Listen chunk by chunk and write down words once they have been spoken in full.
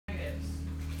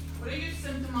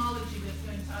symptomology that's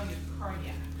going to tell you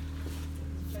cardiac.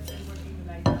 Chest is working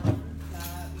like down,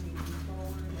 flat, moving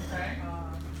forward. Okay.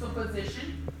 So position.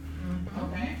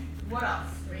 Okay. What else?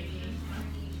 Radiation.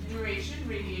 Duration,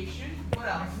 radiation. What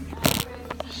else?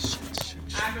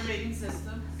 Aggravating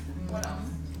system. What else?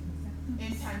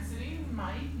 Intensity,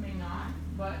 might, may not,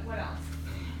 but what else?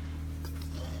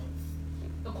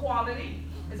 The quality.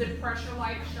 Is it pressure,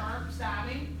 light, sharp,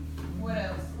 stabbing? What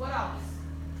else? What else?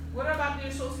 What about the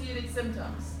associated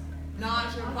symptoms?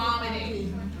 Nausea,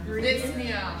 vomiting,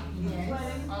 dyspnea,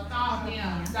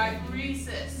 orthopnea,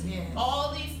 diaphoresis.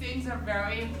 All these things are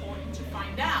very important to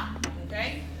find out.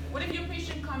 Okay? What if your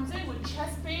patient comes in with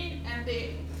chest pain and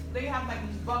they have like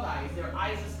these bug eyes, their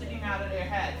eyes are sticking out of their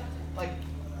head, like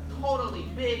totally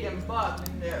big and bugged,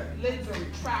 and their lids are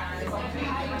retracted.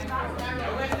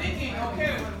 We're thinking,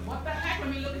 okay, well, what the heck?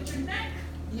 Let me look at your neck.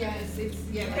 Yes, it's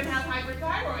You can have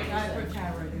hyperthyroidism.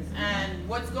 hyperthyroidism. And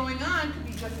what's going on could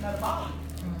be just metabolic.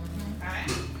 Okay?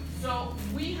 So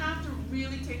we have to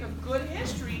really take a good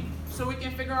history so we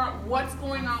can figure out what's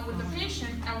going on with the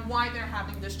patient and why they're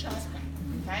having this chest pain.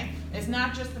 Okay? It's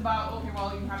not just about, okay,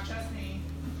 well, you have chest pain,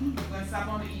 we're going to stop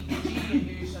on the EKG and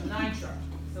give you some nitro.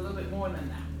 It's a little bit more than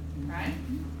that. Okay?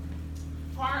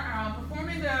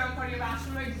 Performing the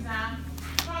cardiovascular exam,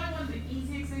 probably one of the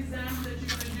easiest exams that you're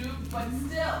going to do, but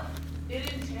still,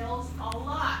 it entails a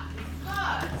lot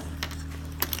because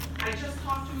I just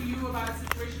talked to you about a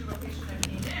situation of a patient that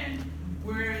came in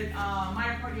where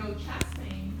myocardial chest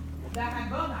pain that had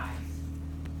bug eyes,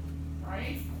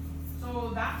 right?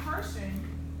 So that person,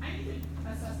 I need to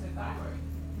assess their thyroid.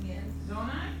 Yes. Don't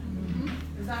I?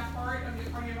 Is that part of your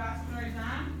cardiovascular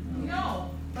exam?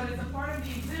 No, but it's a part of the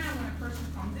exam when a person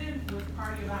comes in with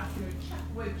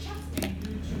cardiovascular chest pain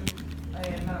due to a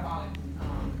metabolic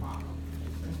problem.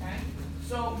 Okay?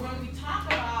 So when we talk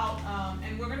about,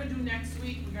 and we're going to do next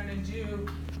week, we're going to do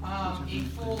a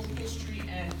full history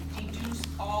and deduce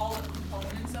all the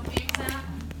components of the exam.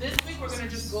 This week we're going to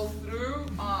just go through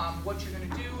what you're going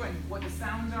to do and what the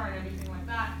sounds are and everything like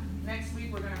that. Next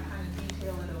week we're going to kind of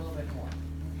detail it a little bit more.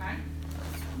 Okay?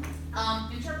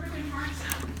 Interpreting heart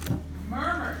sounds.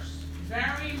 Murmurs,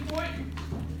 very important.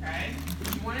 Okay?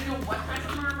 You want to know what type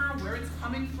of murmur, where it's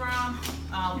coming from,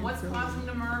 what's causing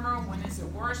the murmur, when is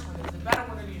it worse, when is it better,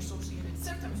 what are the associated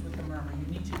symptoms with the murmur.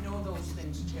 You need to know those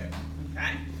things too.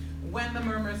 Okay? When the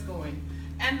murmur is going.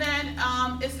 And then,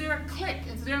 is there a click?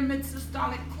 Is there a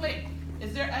mid-systolic click?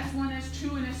 Is there S1,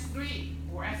 S2, and S3,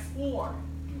 or S4?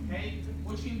 Okay?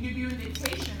 Which can give you an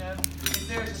indication of if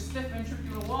there's a stiff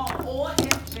ventricular wall or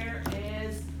if there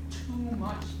is too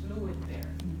much fluid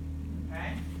there.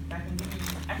 Okay? That can give you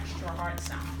extra heart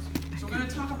sounds. So we're going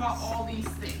to talk about all these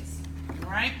things. All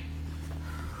right?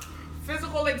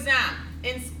 Physical exam,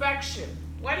 inspection.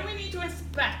 Why do we need to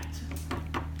inspect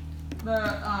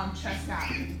the chest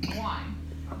cavity? Why?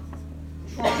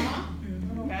 Trauma.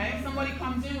 Okay? Somebody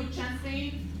comes in with chest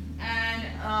pain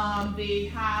and they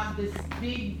have this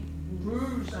big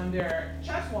bruise on their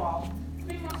chest wall.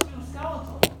 Big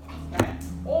musculoskeletal. Okay?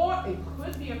 Or it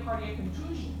could be a cardiac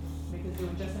contusion because they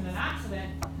were just in an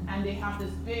accident and they have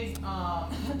this big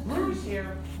bruise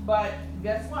here. But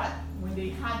guess what? When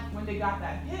they got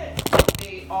that hit,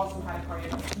 they also had a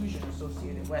cardiac contusion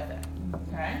associated with it.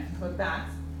 Okay? So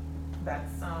that's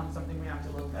something we have to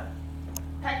look at.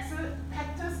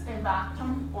 Pectus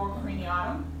evacuum or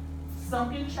craniatum,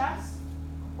 sunken chest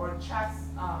or chest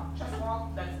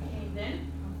wall that's caved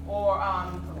in, or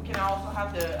we can also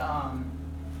have the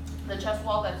chest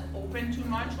wall that's open too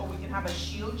much, or we can have a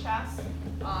shield chest.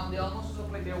 They almost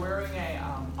look like they're wearing a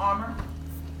armor,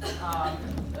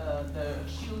 the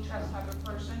shield chest type of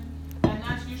person, and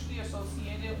that's usually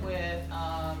associated with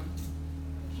I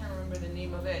can't remember the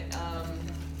name of it,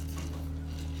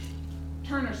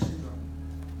 Turner syndrome.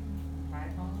 Right?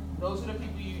 Those are the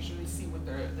people you usually see with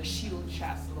the shield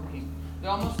chest looking. They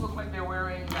almost look like they're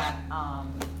wearing that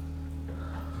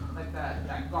like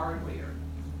that guard wear.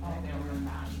 Like they're wearing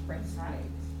that. Right?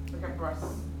 Like a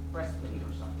breastplate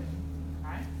or something.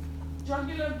 Right?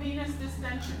 Jugular venous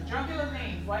distension. Jugular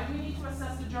veins. Why do we need to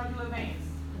assess the jugular veins?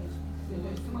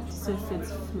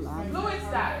 Fluid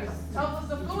status. Tells us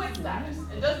the fluid status.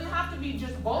 It doesn't have to be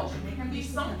just bulging. It can be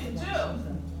sunken too.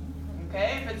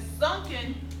 Okay? If it's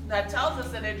sunken, that tells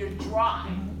us that they're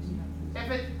dry. If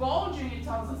it's bulging, it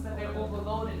tells us that they're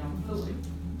overloaded on fluid.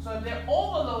 So if they're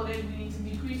overloaded, we need to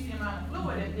decrease the amount of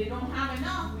fluid. If they don't have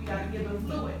enough, we got to give them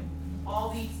fluid. All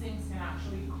these things can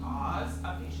actually cause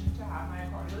a patient to have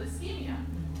myocardial ischemia.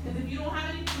 Because if you don't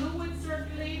have any fluid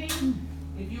circulating,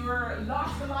 if you're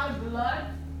lost a lot of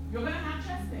blood, you're going to have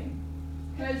chest pain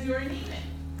because you're anemic.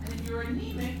 And if you're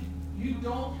anemic, you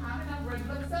don't have enough red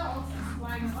blood cells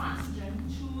supplying enough oxygen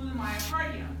to the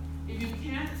myocardium. If you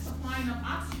can't supply enough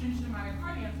oxygen to the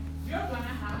myocardium, you're going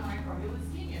to have myocardial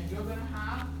ischemia. You're going to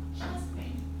have chest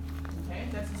pain. Okay,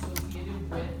 that's associated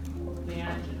with the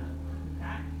angina.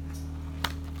 Okay,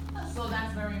 so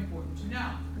that's very important to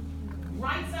know.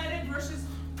 Right-sided versus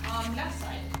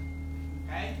left-sided.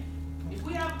 Okay, if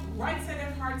we have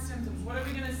right-sided heart symptoms, what are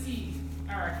we going to see,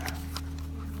 Erica?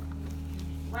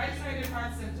 Right-sided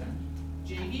heart symptom,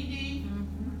 JVD.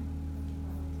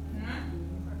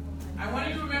 I want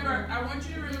you to remember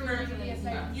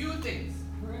a few things.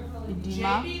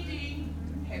 JVD,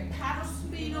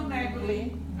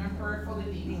 hepatosplenomegaly, and peripheral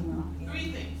edema.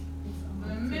 3 things.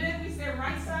 The minute we say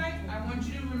right side, I want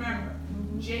you to remember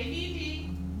JVD,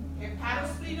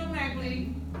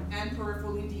 hepatosplenomegaly, and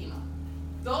peripheral edema.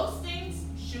 Those things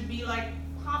should be like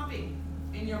popping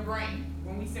in your brain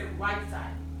when we say right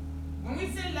side. When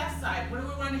we say left side, what do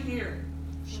we want to hear?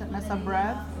 Shortness of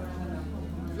breath.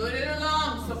 Fluid in the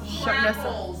lungs, so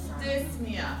crackles,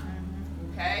 dyspnea,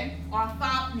 okay?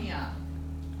 Orthopnea,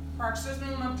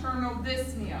 paroxysmal nocturnal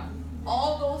dyspnea.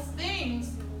 All those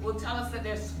things will tell us that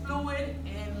there's fluid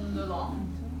in the lung.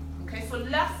 Okay, so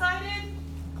left-sided,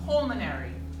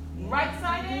 pulmonary.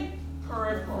 Right-sided,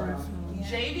 peripheral.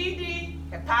 JVD,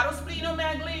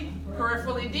 hepatosplenomegaly,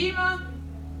 peripheral edema,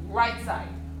 right side.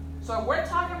 So if we're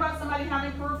talking about somebody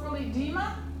having peripheral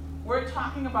edema, we're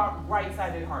talking about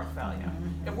right-sided heart failure.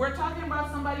 If we're talking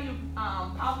about somebody who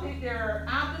palpate their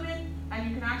abdomen and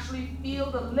you can actually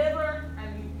feel the liver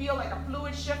and you feel like a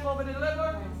fluid shift over the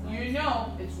liver, you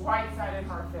know it's right-sided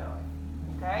heart failure.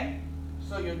 Okay?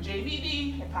 So your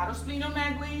JVD,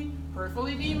 hepatosplenomegaly, peripheral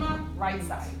edema, right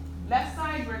side. Left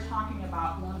side, we're talking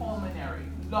about pulmonary,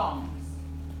 lungs.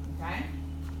 Okay?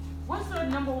 What's the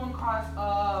number 1 cause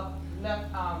of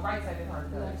right-sided heart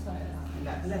failure?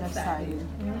 Left side.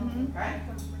 Okay?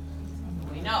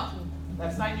 We know.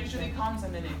 Left side usually comes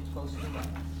and then it goes to the right.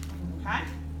 Okay?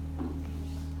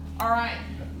 All right.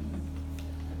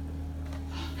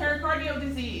 Pericardial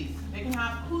disease. They can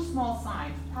have Kussmaul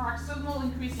signs, paroxysmal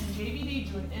increase in JVD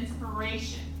during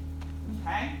inspiration.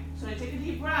 Okay? So they take a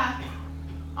deep breath.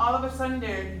 All of a sudden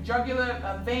their jugular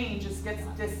vein just gets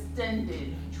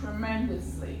distended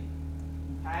tremendously.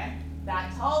 Okay?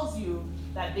 That tells you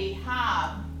that they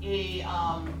have a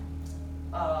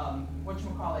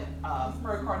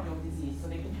pericardial disease. So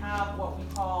they can have what we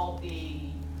call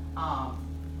a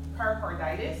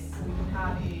pericarditis. We can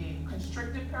have a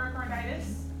constrictive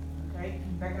pericarditis. Okay,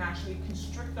 that can actually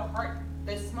constrict the heart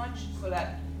this much, so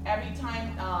that every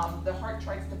time the heart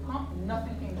tries to pump,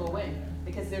 nothing can go in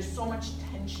because there's so much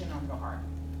tension on the heart.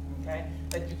 Okay,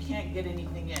 that you can't get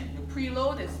anything in. Your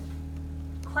preload is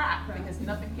crap because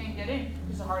nothing can get in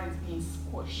because the heart is being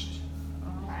squished.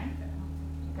 Okay?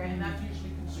 Okay, and that's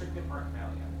usually constrictive heart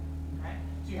failure. Okay?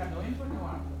 So you have no input, no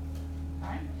output.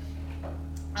 Okay?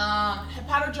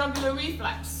 Hepatojugular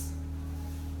reflex.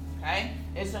 Okay?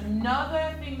 It's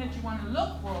another thing that you want to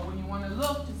look for when you want to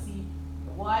look to see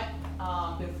what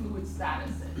their fluid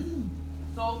status is.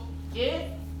 So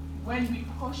if when we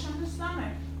push on the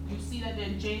stomach, you see that their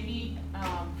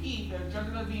JVP, their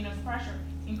jugular venous pressure,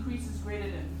 increases greater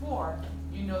than 4,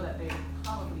 you know that they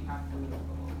probably have fluid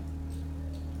overload.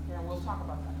 Okay, and we'll talk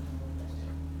about that in a little bit.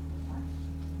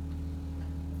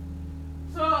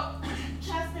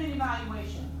 So, chest pain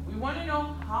evaluation. We want to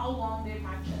know how long they've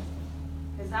had chest pain,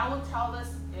 because that will tell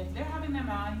us if they're having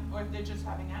MI or if they're just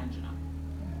having angina.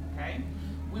 Okay?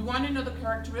 We want to know the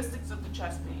characteristics of the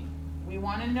chest pain. We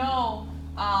want to know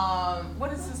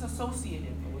what is this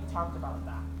associated with. We talked about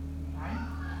that. Okay?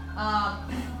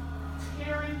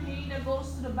 Tearing pain that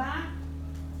goes to the back.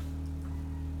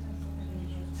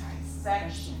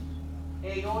 Dissection.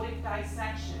 Aortic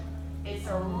dissection. It's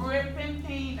a ripping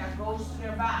pain that goes to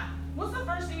their back. What's the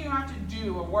first thing you have to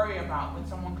do or worry about when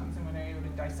someone comes in with an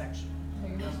aortic dissection?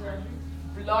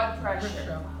 Blood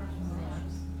pressure.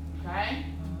 Okay?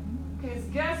 Because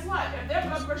guess what? If their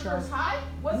blood pressure is high,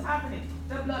 what's happening?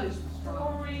 The blood is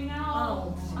pouring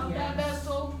out of that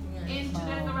vessel into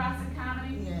their thoracic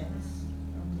cavity.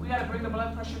 We got to bring the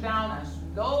blood pressure down as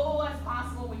low as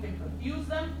possible. We can confuse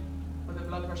them, but the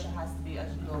blood pressure has to be as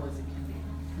low as it can be.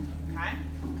 Okay?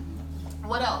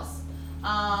 What else?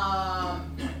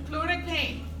 Pleuritic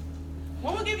pain.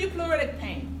 What will give you pleuritic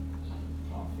pain?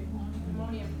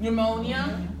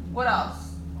 Pneumonia. What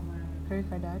else?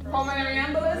 Pericarditis. Pulmonary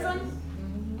embolism.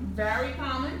 Very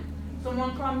common.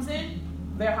 Someone comes in,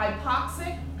 they're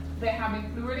hypoxic, they're having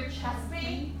pleuritic chest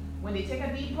pain. When they take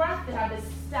a deep breath, they have this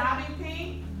stabbing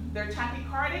pain, they're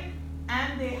tachycardic,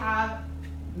 and they have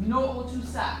no O2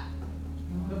 sat.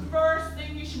 The first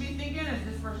thing you should be thinking is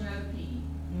this person has a PE.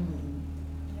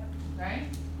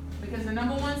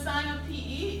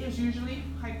 is usually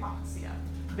hypoxia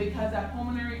because that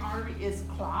pulmonary artery is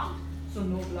clogged, so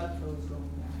no blood flow is going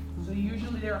there. So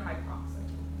usually they're hypoxic.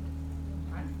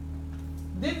 Okay?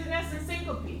 Dizziness and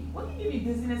syncope. What can give you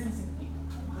dizziness and syncope?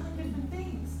 A lot of different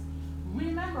things.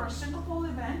 Remember, a syncopal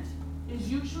event is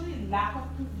usually lack of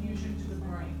perfusion to the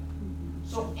brain.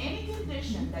 So any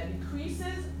condition that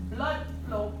decreases blood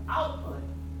flow output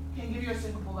can give you a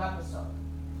syncopal episode.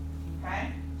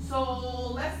 Okay?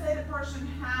 So let's say the person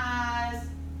has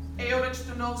aortic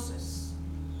stenosis.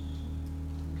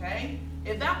 Okay?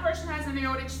 If that person has an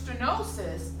aortic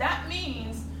stenosis, that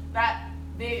means that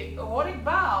the aortic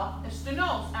valve is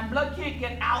stenosed and blood can't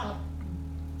get out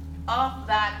of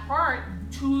that heart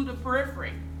to the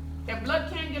periphery. If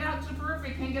blood can't get out to the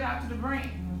periphery, it can't get out to the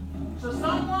brain. So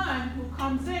someone who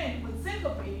comes in with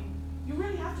syncope, you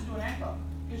really have to do an echo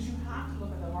because you have to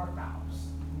look at the heart valves.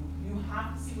 You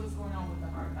have to see what's going on with the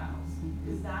heart valves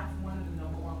because that's one of the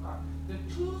number one causes. The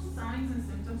two signs and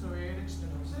symptoms of aortic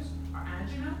stenosis are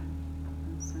angina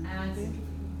and syncope.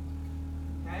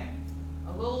 Okay?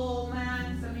 A little old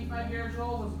man, 75 years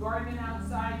old, was gardening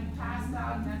outside, he passed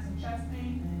out, and had some chest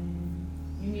pain.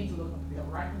 You need to look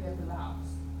directly at the valves.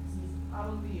 He's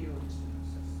probably aortic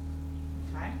stenosis.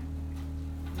 Okay?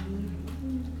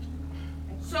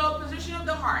 So, position of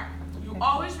the heart. You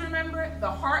always remember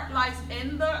the heart lies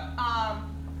in the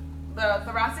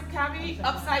thoracic cavity,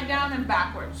 upside down and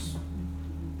backwards.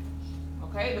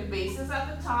 Okay? The base is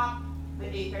at the top, the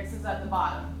apex is at the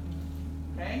bottom.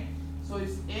 Okay? So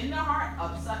it's in the heart,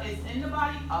 it's in the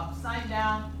body, upside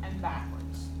down and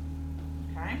backwards.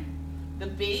 Okay? The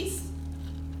base,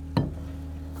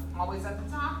 always at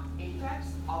the top,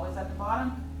 apex, always at the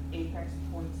bottom, apex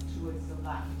points towards the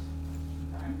left.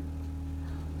 Okay?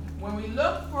 When we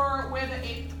look for where the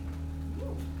apex,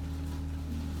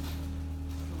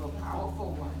 a real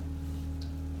powerful one.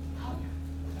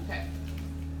 Okay.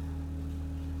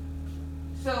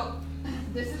 So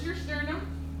this is your sternum.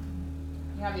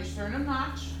 You have your sternum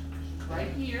notch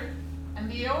right here, and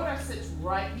the aorta sits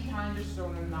right behind your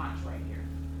sternum notch right here.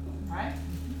 Right?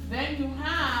 Then you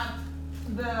have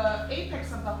the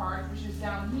apex of the heart, which is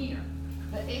down here.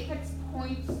 The apex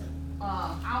points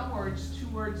outwards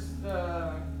towards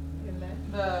the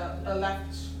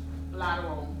left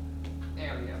lateral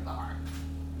area of the heart,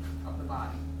 of the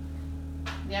body.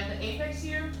 You have the apex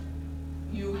here.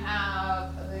 You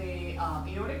have the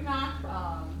aortic notch.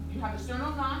 You have the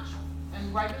sternal notch,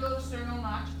 and right below the sternal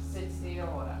notch sits the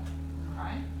aorta.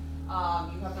 Okay?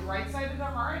 You have the right side of the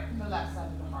heart and the left side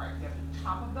of the heart. You have the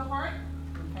top of the heart,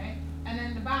 okay? And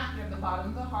then the back, you have the bottom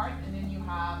of the heart, and then you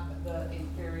have the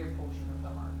inferior portion of the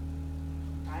heart.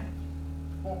 Okay?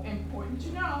 Well, important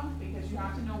to know because you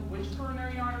have to know which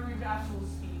coronary artery vessels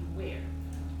feed where.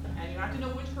 And you have to know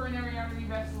which coronary artery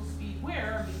vessels feed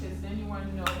where because then you want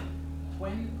to know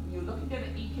when you're looking at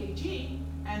an EKG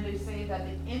and they say that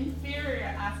the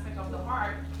inferior aspect of the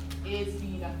heart is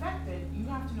being affected, you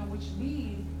have to know which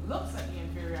lead looks at the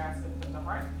inferior aspect of the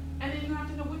heart, and then you have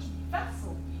to know which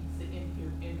vessel feeds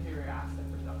the inferior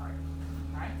aspect of the heart.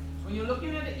 Right? When you're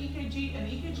looking at an EKG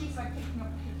is like taking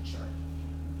a picture.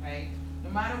 Okay? No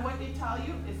matter what they tell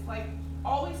you, it's like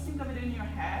always think of it in your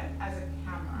head as a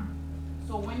camera.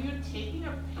 So when you're taking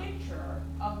a picture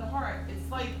of the heart, it's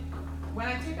like when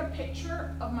I take a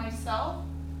picture of myself,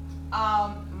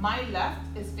 my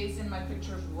left is facing my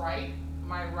picture's right,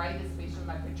 my right is facing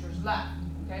my picture's left.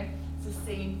 Okay? It's the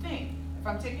same thing. If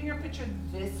I'm taking a picture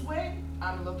this way,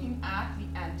 I'm looking at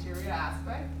the anterior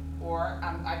aspect, or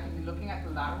I can be looking at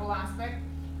the lateral aspect.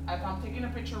 If I'm taking a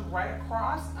picture right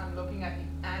across, I'm looking at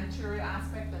the anterior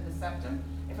aspect and the septum.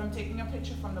 If I'm taking a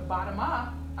picture from the bottom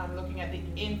up, I'm looking at the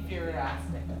inferior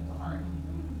aspect of the heart.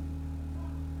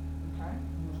 Okay?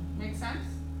 Make sense?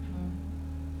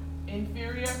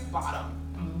 Inferior, bottom.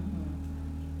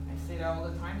 I say that all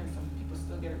the time and some people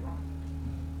still get it wrong.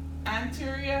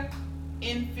 Anterior,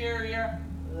 inferior,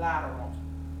 lateral.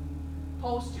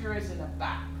 Posterior is in the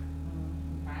back.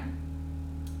 Okay?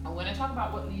 I'm going to talk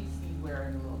about what leads feed where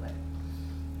in a little bit.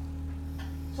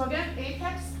 So again,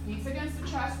 apex beats against the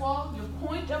chest wall. Your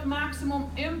point of maximum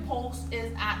impulse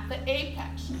is at the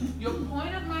apex. Your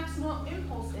point of maximum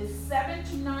impulse is 7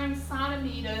 to 9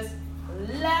 centimeters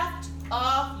left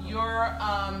of your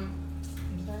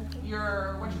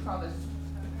what you call this?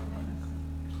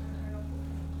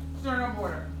 Sternal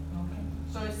border.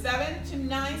 So it's 7 to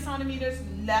 9 centimeters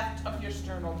left of your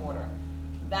sternal border.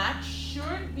 That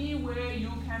should be where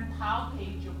you can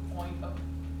palpate your point of,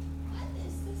 what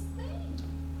is this thing?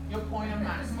 Your point of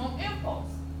maximum impulse.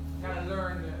 You gotta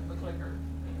learn the clicker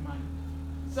in your mind.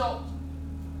 So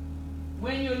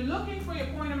when you're looking for your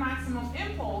point of maximum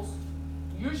impulse,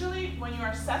 Usually, when you're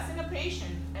assessing a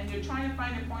patient and you're trying to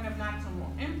find a point of maximal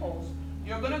impulse,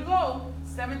 you're gonna go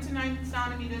 7 to 9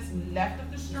 centimeters left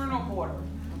of the sternal border,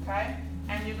 okay?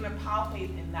 And you're gonna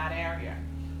palpate in that area.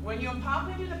 When you're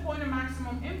palpating the point of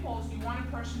maximum impulse, you want a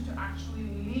person to actually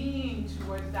lean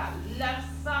towards that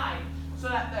left side so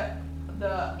that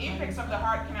the apex of the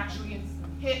heart can actually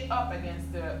hit up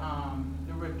against the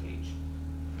rib cage,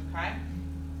 okay?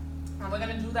 And we're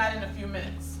gonna do that in a few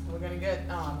minutes. We're gonna get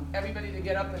everybody to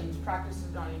get up and practice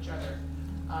it on each other.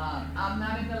 I'm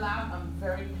not in the lab. I'm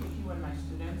very picky with my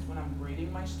students. When I'm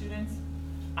grading my students,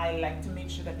 I like to make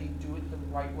sure that they do it the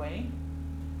right way.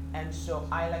 And so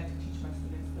I like to teach my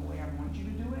students the way I want you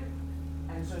to do it.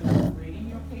 And so if you're grading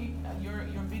your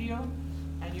video,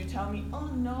 and you tell me, oh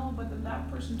no, but the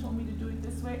lab person told me to do it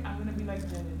this way, I'm gonna be like,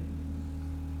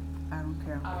 I don't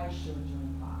care. I showed you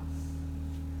in class.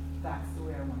 That's the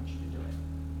way I want you to do it,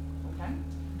 okay?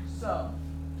 So,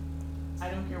 I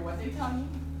don't care what they tell you,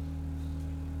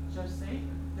 just say,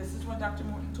 this is what Dr.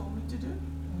 Morton told me to do,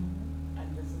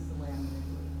 and this is the way I'm gonna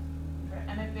do it, okay?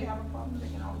 And if they have a problem, they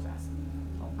can always ask me.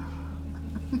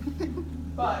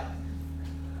 But,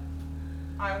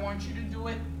 I want you to do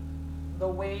it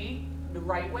the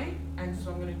right way, and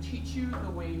so I'm gonna teach you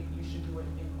the way you should do it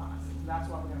in class. That's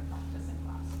why we're gonna practice in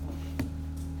class.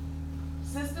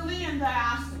 Systole and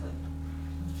diastole.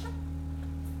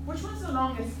 Which one's the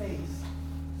longest phase?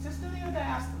 Systole or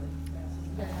diastole?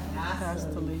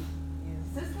 Diastole.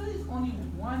 Systole is only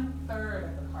 1/3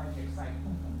 of the cardiac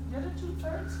cycle. The other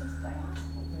 2/3 is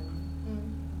diastole.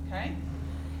 Okay?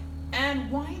 And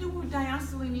why do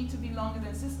diastole need to be longer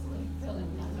than systole?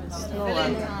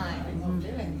 Filling time.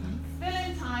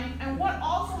 Filling time. And what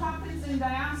also happens in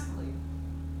diastole?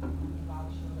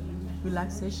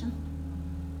 Relaxation.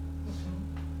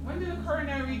 When do the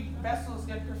coronary vessels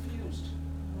get perfused?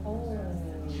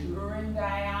 During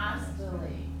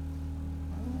diastole.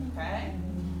 Okay?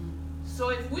 So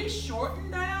if we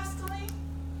shorten diastole,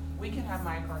 we can have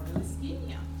myocardial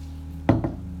ischemia.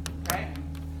 Okay?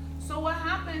 So what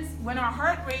happens when our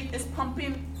heart rate is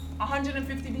pumping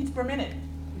 150 beats per minute?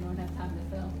 We don't have time to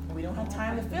fill. We don't have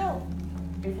time to fill.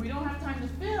 If we don't have time to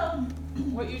fill,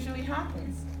 what usually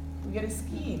happens? We get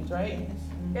ischemic, right?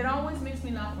 It always makes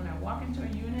me laugh when I walk into a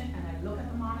unit and I look at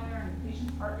the monitor and the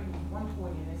patient's heart rate is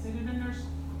 140 and I say to the nurse,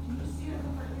 can you see that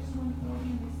the heart rate is 140?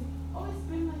 And they say, oh, it's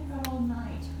been like that all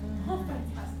night. Oh,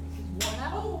 fantastic.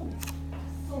 Wow,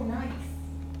 so nice.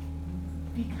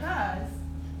 Because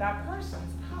that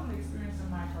person's probably experiencing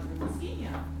myocardial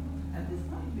ischemia at this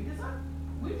point because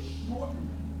we've shortened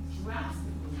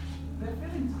drastically their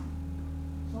filling time.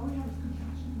 So all we have is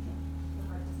contraction and drop.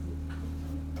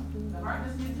 The heart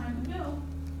doesn't get time to fill.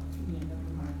 We end up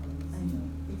with myocardial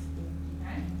ischemia.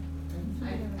 Okay?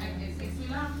 It makes me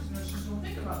laugh because nurses don't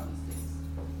think about these things.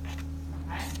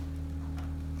 Okay?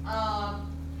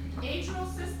 Atrial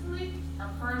systole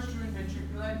occurs during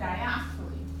ventricular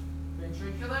diastole.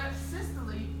 Ventricular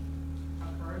systole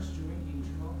occurs during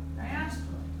atrial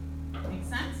diastole. Make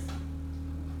sense?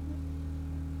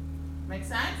 Make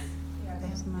sense?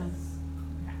 That's nice.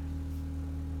 Okay.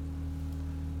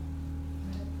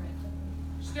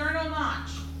 Sternal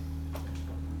notch.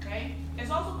 Okay?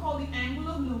 It's also called the angle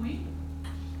of Louis.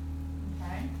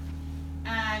 Okay?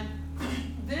 And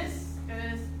this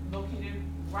is located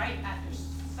right at your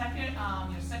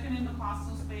second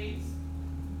intercostal space.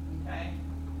 Okay?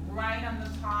 Right on the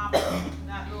top,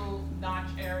 that little notch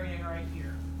area right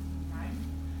here. Okay?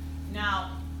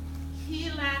 Now, key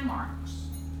landmarks.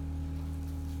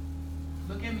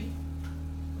 Look at me.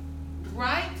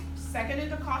 Right, second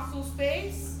intercostal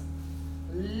space,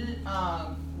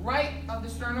 right of the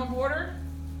sternal border,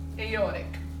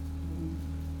 aortic.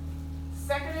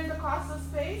 Second intercostal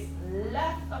space,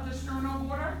 left of the sternal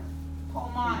border,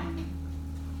 pulmonic.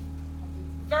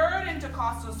 Third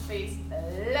intercostal space,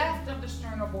 left of the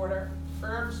sternal border,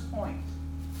 Erb's point.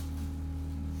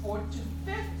 Fourth to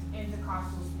fifth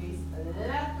intercostal space,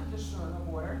 left of the sternal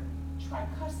border,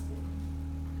 tricuspid.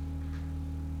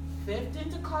 Fifth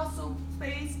intercostal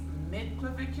space,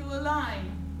 mid-clavicular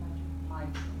line,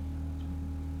 mitral.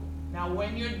 Now,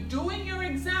 when you're doing your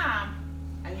exam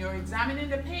and you're examining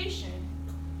the patient,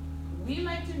 we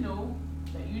like to know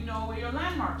that you know where your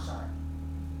landmarks are.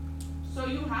 So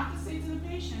you have to say to the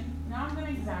patient, now I'm going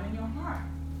to examine your heart.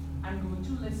 I'm going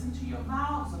to listen to your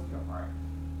valves of your heart.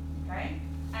 Okay?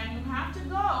 And you have to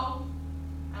go,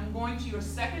 I'm going to your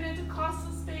second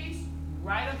intercostal space,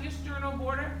 right of your sternal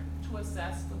border, to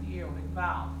assess for the aortic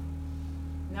valve.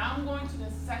 Now I'm going to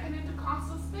the second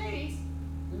intercostal space,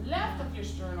 left of your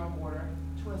sternal border,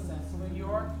 to assess for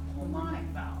your pulmonic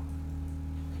valve.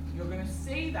 You're going to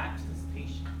say that to this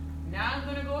patient. Now I'm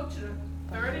going to go to the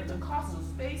third intercostal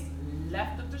space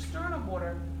left of the sternal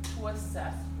border to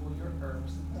assess for your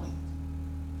Erb's point.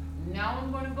 Now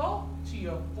I'm going to go to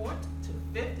your fourth to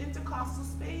fifth intercostal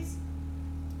space,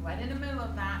 right in the middle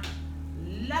of that,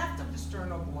 left of the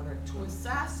sternal border to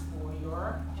assess for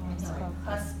your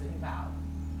tricuspid valve.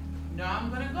 Now I'm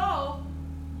going to go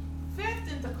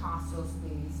fifth intercostal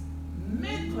space,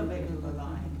 mid-clavicular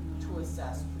line, to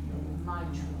assess for your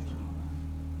mitral valve.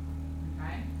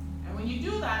 Okay? And when you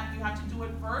do that, you have to do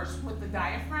it first with the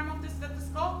diaphragm of the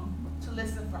stethoscope to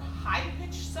listen for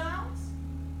high-pitched sounds.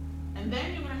 And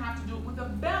then you're going to have to do it with the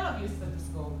bell of your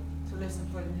stethoscope to listen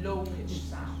for low-pitched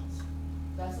sounds.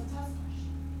 That's a test question.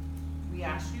 We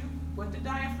ask you what the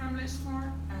diaphragm listens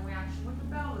for, and we ask you what the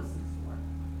bell listens for.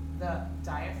 The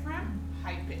diaphragm,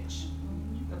 high-pitch.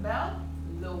 The bell,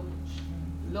 low-pitch.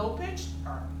 Low-pitched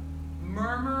are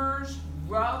murmurs,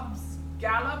 rubs,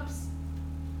 gallops,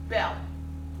 bell.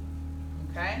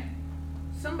 Okay?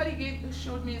 Somebody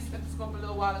showed me a stethoscope a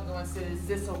little while ago and said, is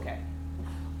this okay?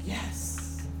 Yes.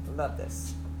 Love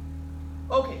this.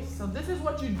 Okay, so this is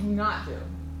what you do not do.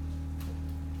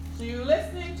 So you're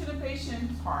listening to the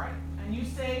patient's heart, and you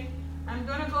say, I'm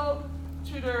going to go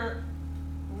to the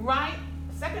right,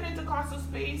 second intercostal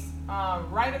space,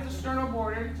 right of the sternal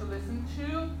border to listen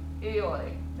to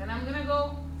aortic. Then I'm going to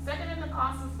go second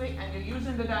intercostal space, and you're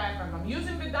using the diaphragm. I'm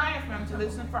using the diaphragm to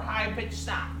listen for high-pitched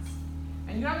sounds.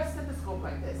 And you have a stethoscope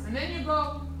like this. And then you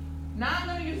go, now I'm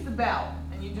going to use the bell,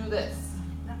 and you do this.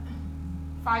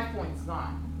 5 points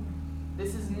gone.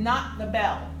 This is not the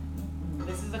bell.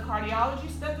 This is a cardiology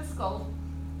stethoscope,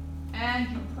 and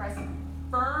you press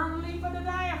firmly for the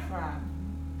diaphragm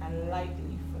and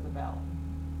lightly for the bell.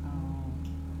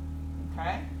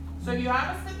 Okay? So if you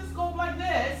have a stethoscope like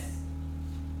this,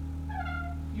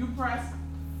 you press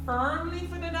firmly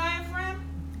for the diaphragm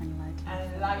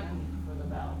and lightly for the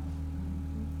bell.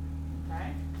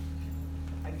 Okay?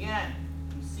 Again,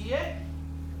 you see it?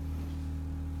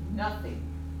 Nothing.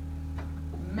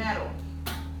 Metal.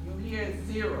 You hear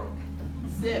zero.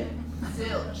 Zip.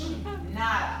 Zilch.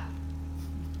 Nada.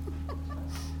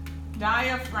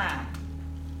 Diaphragm.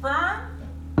 Firm.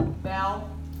 Bell.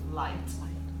 Light.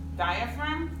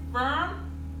 Diaphragm. Firm.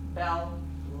 Bell.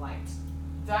 Light.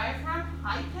 Diaphragm.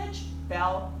 High pitch.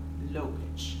 Bell. Low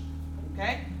pitch.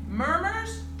 Okay?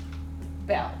 Murmurs.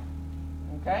 Bell.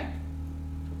 Okay?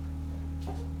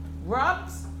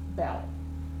 Rubs. Bell.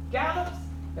 Gallops.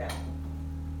 Bell.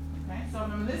 Okay, so if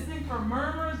I'm listening for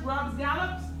murmurs, rubs,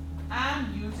 gallops,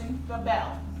 I'm using the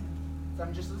bell. So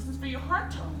I'm just listening for your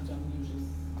heart tones, I'm using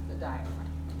the diaphragm.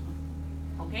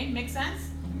 Okay, make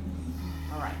sense?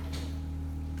 All right.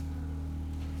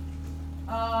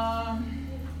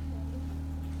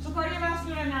 So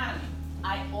cardiovascular anatomy.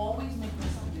 I always make my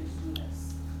students do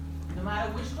this. No matter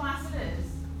which class it is,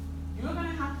 you're going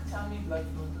to have to tell me blood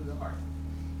flow through the heart.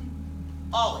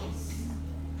 Always.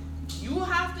 You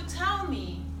have to tell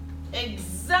me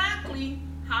exactly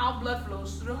how blood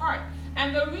flows through the heart.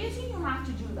 And the reason you have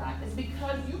to do that is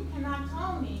because you cannot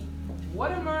tell me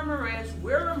what a murmur is,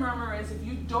 where a murmur is, if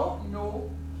you don't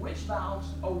know which valves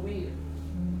are where.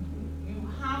 You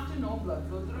have to know blood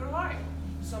flow through the heart.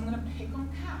 So I'm going to pick on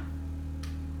Kat.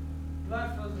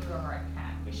 Blood flow through the heart,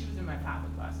 Kat. Because she was in my Papa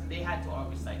class and they had to all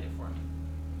recite it for me.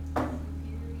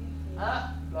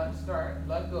 Blood start,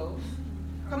 blood goes.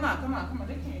 Come on,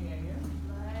 they can't hear you.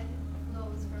 Blood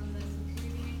flows from the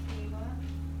superior vena cava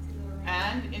to the right.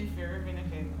 And inferior vena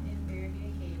cava. Inferior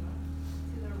vena cava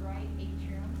to the right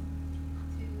atrium,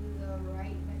 to the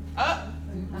right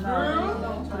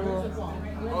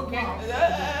Through. Okay.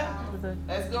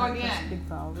 Let's go again.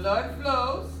 Blood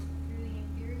flows. through the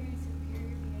inferior and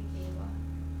superior vena cava,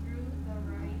 through the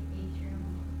right atrium,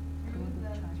 through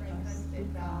the tricuspid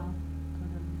valve,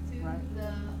 to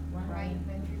the right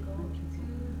ventricle, to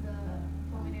the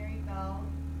pulmonary valve,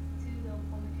 to the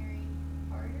pulmonary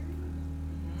artery,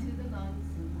 to the lungs,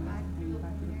 back through the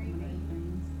pulmonary vein,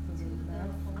 to the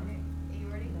pulmonary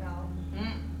aortic valve.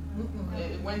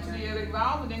 It went to the aortic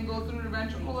valve and then go through the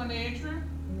ventricle and the atrium?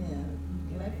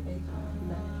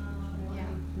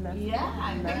 Yeah,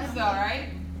 I think so, right?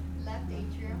 Left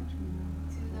atrium,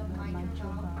 to the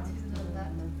mitral valve, to the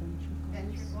left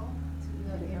ventricle, to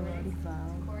the aortic, to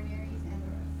coronaries, and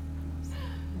the rest.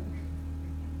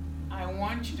 I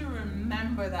want you to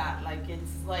remember that like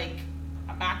it's like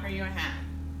a back of your hand.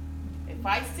 If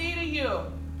I say to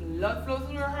you, blood flows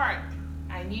through your heart,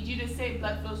 I need you to say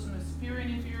blood flows from the superior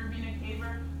and inferior vena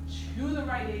cava to the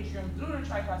right atrium, through the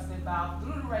tricuspid valve,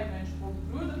 through the right ventricle,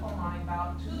 through the pulmonic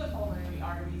valve, to the pulmonary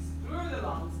arteries, through the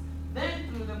lungs, then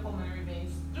through the pulmonary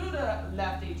veins, through the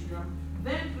left atrium,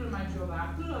 then through the mitral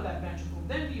valve, through the left ventricle,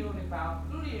 then the aortic valve,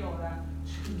 through the aorta,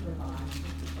 to the lung.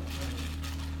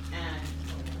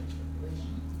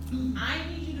 I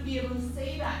need you to be able to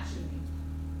say that to me,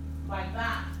 like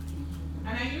that.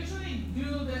 And I usually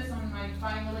do this on my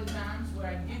final exams where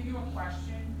I give you a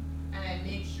question and I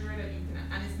make sure that you can,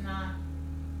 and it's not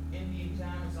in the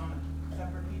exam, it's on a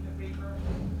separate piece of paper,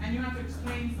 and you have to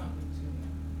explain something to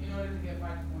me in order to get 5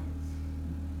 points.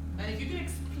 And if you can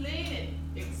explain it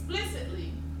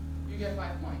explicitly, you get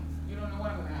 5 points. You don't know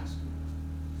what I'm going to ask you.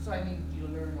 So I need you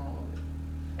to learn all of it.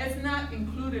 It's not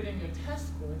included in your test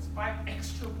score, it's 5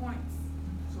 extra points.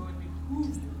 So it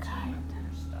behooves you to remember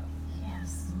your stuff.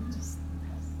 Yes.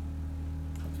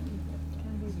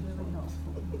 Can be really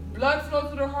helpful. Blood flow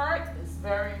to the heart is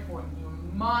very important. You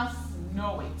must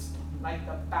know it like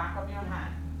the back of your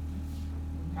hand.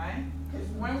 Okay? Because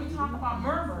when we talk about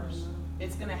murmurs,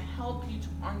 it's going to help you to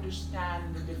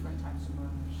understand the different types of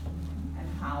murmurs and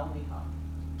how they come.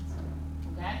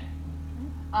 Okay?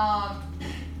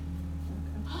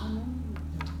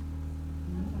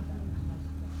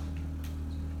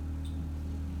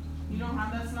 You don't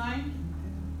have that slide?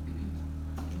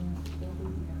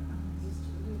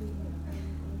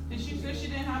 Did she say she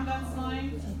didn't have that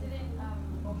slide? Didn't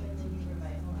open the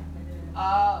revise one.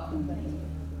 Oh.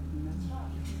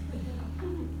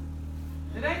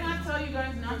 Did I not tell you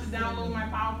guys not to download my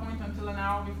PowerPoint until an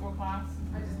hour before class?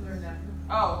 I just learned that.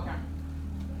 Oh, okay.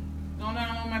 Don't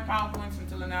download my PowerPoints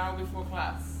until an hour before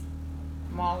class.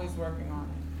 I'm always working on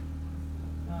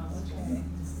it. Oh, okay.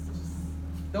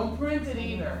 Don't print it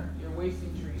either. You're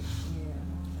wasting trees.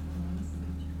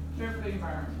 Care for the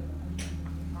environment.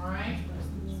 Alright?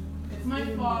 It's my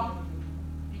fault.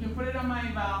 You can put it on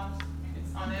my valves.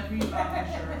 It's on every valve for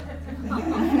sure.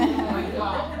 My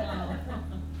fault.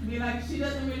 Be like, she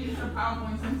doesn't release her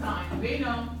PowerPoints in time. They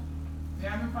know. They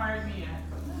haven't fired me yet.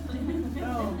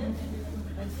 Oh,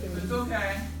 It's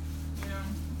okay. You know,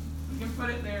 you can put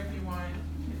it there if you want.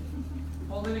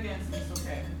 Hold it against me, it's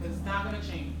okay. Because it's not going to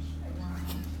change.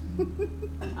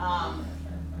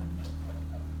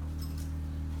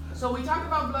 So we talked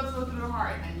about blood flow through the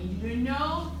heart. I need you to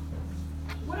know,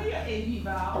 what are your AV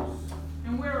valves?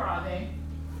 And where are they?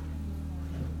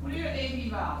 What are your AV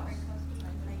valves?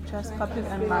 Tricuspid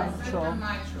and Mitral. mitral. And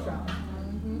mitral.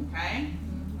 Okay?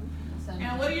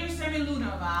 And what are your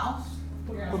semilunar valves?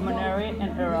 Pulmonary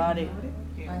and aortic.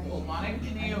 Okay, pulmonic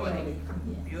and aortic.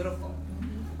 Beautiful.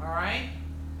 All right?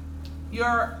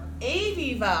 Your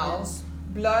AV valves,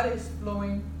 blood is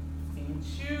flowing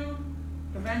into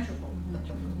the ventricle.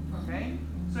 Okay?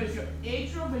 So it's your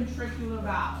atrioventricular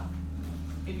valve.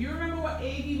 If you remember what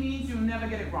AV means, you'll never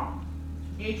get it wrong.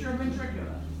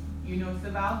 Atrioventricular. You know it's the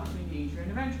valve between the atria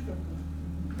and the ventricle.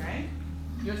 Okay?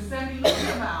 Your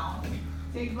semilunar valve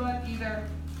take blood either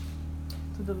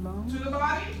To the lungs. to the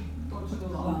body or to the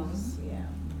lungs. yeah.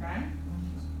 Okay?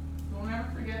 Don't ever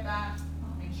forget that.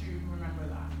 Make sure you remember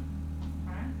that.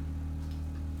 Okay?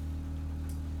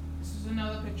 This is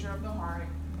another picture of the heart.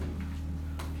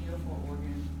 Beautiful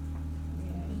organ.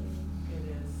 It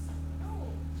is.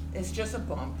 It's just a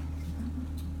bump.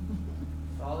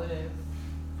 That's all it is.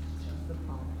 It's just a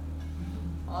bump.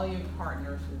 All your heart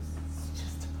nurses, it's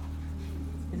just a bump.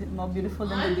 Is it more beautiful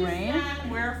than the brain?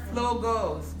 Understand where flow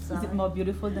goes. Is it more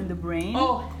beautiful than the brain?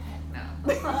 Oh, heck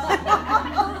no.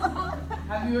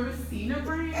 Have you ever seen a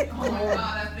brain? Oh my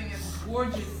God, that thing is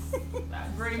gorgeous.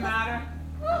 That gray matter.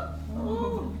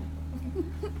 Ooh.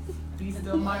 Be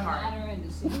still my heart.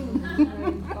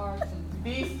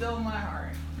 Be still my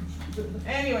heart.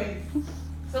 Anyways,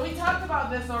 so we talked about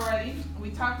this already. We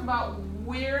talked about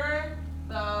where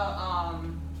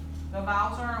the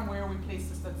valves are and where we place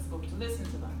the stethoscope to listen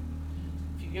to them.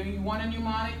 If you want a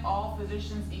mnemonic, all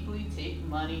physicians equally take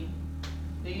money.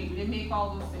 They make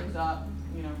all those things up,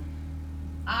 you know.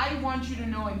 I want you to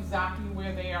know exactly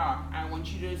where they are. I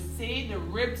want you to say the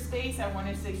rib space. I want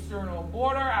to say sternal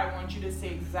border. I want you to say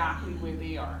exactly where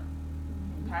they are.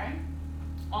 Okay?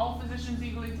 All physicians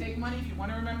equally take money. If you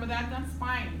want to remember that, that's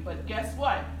fine. But guess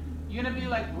what? You're going to be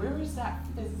like, where is that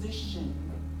physician?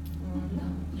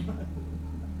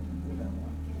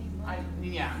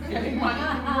 Getting money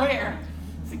from where?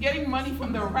 So getting money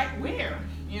from the right where?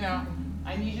 You know,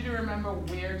 I need you to remember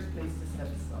where to place the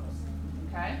stethoscopes.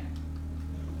 Okay?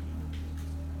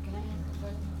 Can I ask a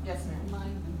question? Yes, ma'am.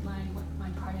 My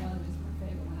cardiologist is my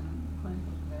favorite when I'm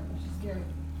clinical there, but she's scary.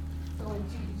 So when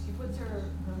she puts her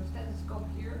stethoscope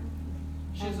here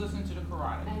She's listening to the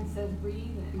carotid. and says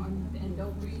breathe and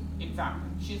don't breathe. Exactly.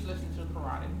 She's listening to the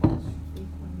carotid pulse.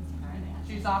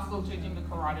 She's auscultating the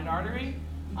carotid artery.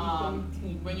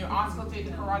 When you auscultate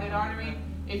the carotid artery,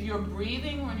 if you're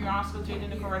breathing when you're auscultating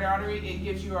the carotid artery, it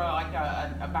gives you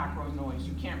a background noise.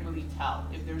 You can't really tell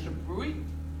if there's a bruit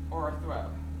or a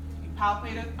thrill. You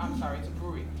palpate it, I'm sorry, it's a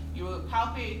bruit. You will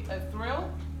palpate a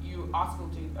thrill you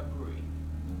auscultate a brewery.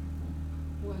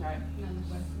 Okay. Another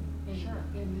question. Sure.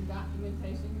 In the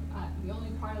documentation, the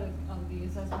only part of the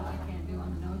assessment I can't do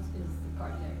on the notes is the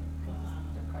cardiac, because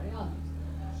they're cardiologists.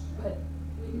 But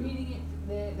in reading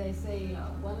it, they say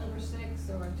 1/6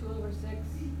 or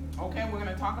 2/6. Okay, we're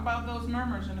gonna talk about those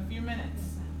murmurs in a few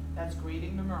minutes. That's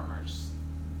grading the murmurs,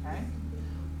 okay?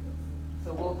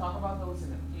 So we'll talk about those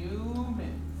in a few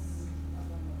minutes.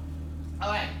 All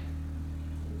right,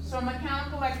 so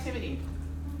mechanical activity.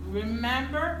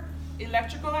 Remember,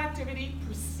 electrical activity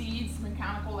precedes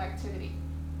mechanical activity,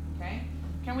 okay?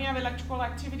 Can we have electrical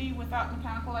activity without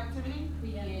mechanical activity?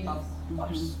 Yes. Of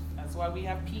course, that's why we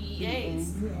have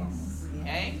PEAs,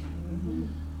 okay?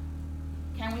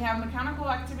 Can we have mechanical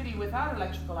activity without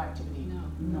electrical activity?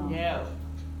 No. No.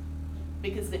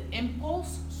 Because the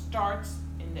impulse starts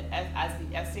as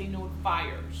the SA node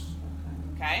fires,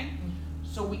 okay?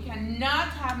 So we cannot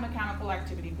have mechanical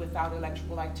activity without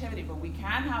electrical activity, but we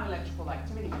can have electrical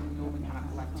activity with no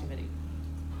mechanical activity,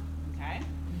 okay?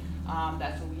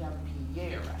 That's why we have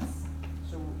PEA arrest.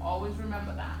 So always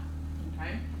remember that,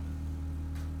 okay?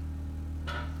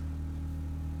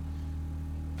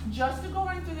 Just to go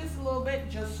into this a little bit,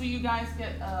 just so you guys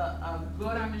get a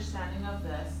good understanding of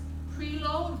this,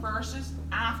 preload versus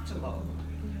afterload.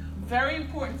 Very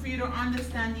important for you to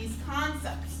understand these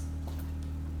concepts.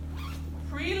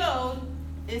 Preload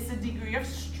is the degree of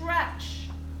stretch.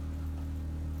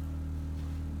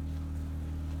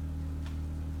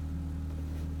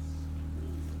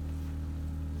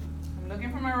 I'm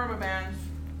looking for my rubber bands.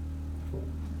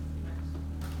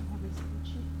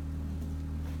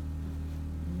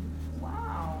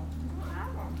 Wow, I don't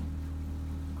have them.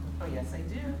 Oh, yes, I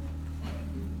do.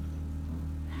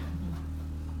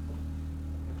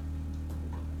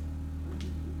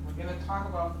 We're going to talk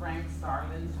about Frank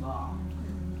Starlin's law.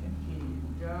 Here you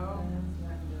go.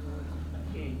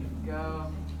 Here you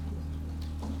go.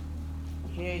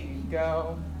 Here you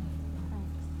go.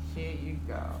 Here you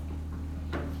go.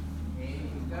 Here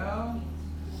you go.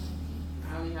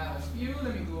 I only have a few.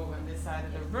 Let me go over on this side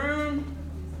of the room.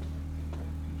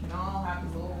 You can all have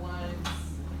the little ones.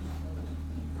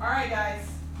 All right, guys.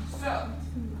 So,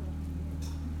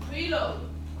 preload.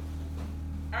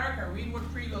 Erica, read what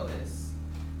preload is.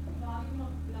 Volume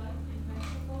of blood in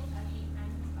ventricles at the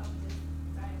end of the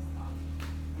diastole.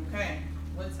 Okay.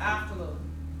 What's afterload?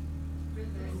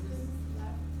 Reduces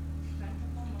left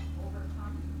ventricle must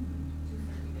overcome to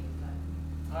circulate blood.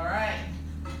 All right.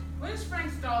 What does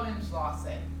Frank Starlin's law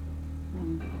say?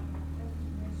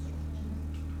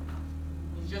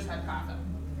 We just had coffee.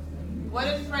 What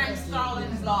does Frank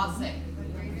Starlin's law say?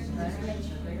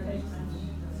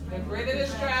 The greater the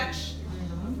stretch,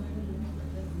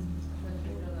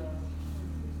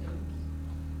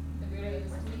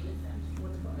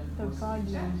 The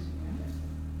volume.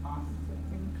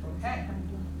 okay.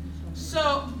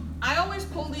 So I always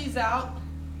pull these out,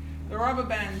 the rubber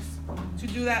bands, to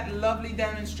do that lovely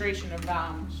demonstration of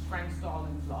Frank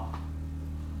Starlin's law.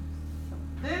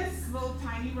 This little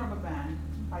tiny rubber band,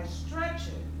 if I stretch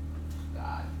it,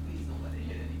 God, please don't let it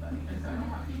hit anybody because I don't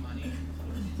have any money.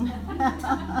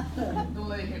 Don't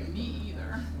let it hit me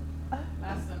either.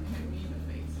 Last time it hit me in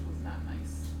the face, it was not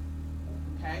nice.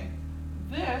 Okay?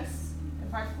 This,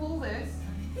 if I pull this,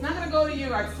 it's not gonna go to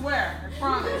you, I swear, I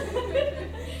promise.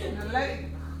 Now let it,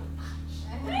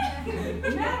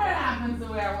 it never happens the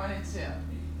way I want it to.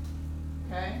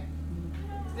 Okay?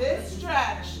 This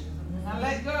stretch, now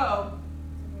let go.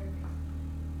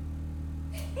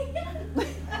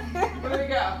 Where do we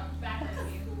go?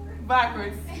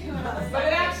 Backwards. But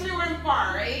it actually went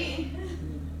far, right?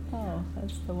 Oh,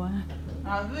 that's the one.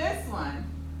 Now this one,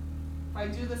 if I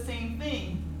do the same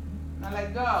thing, now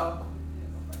let go,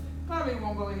 probably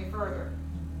won't go any further.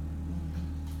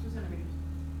 2 centimeters.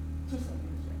 2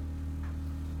 centimeters,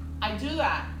 right? I do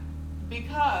that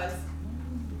because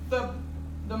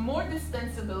the more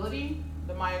distensibility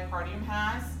the myocardium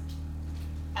has,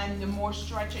 and the more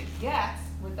stretch it gets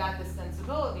with that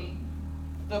distensibility,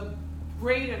 the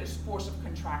greater the force of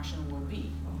contraction will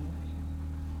be.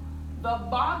 The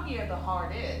boggier the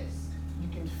heart is, you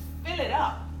can fill it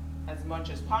up as much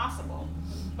as possible,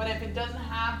 but if it doesn't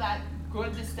have that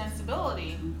good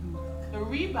distensibility, the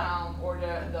rebound or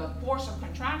the force of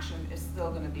contraction is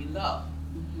still going to be low.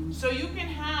 So you can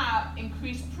have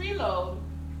increased preload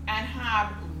and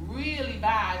have really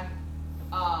bad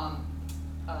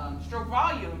stroke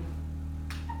volume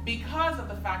because of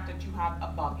the fact that you have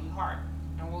a boggy heart.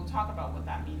 And we'll talk about what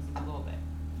that means in a little bit,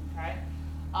 okay?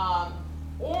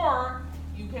 Or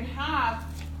you can have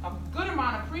a good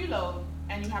amount of preload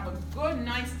and you have a good,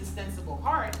 nice, distensible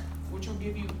heart, which will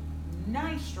give you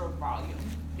nice stroke volume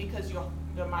because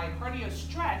the myocardial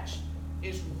stretch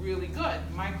is really good.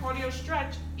 Myocardial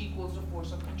stretch equals the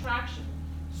force of contraction.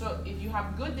 So if you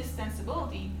have good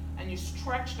distensibility and you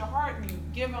stretch the heart and you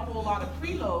give a whole lot of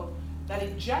preload, that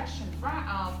ejection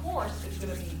force is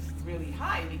going to be really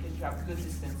high because you have good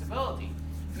distensibility.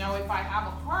 Now, if I have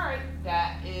a heart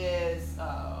that is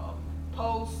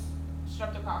post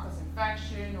streptococcus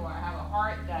infection, or I have a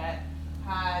heart that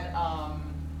had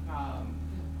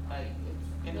like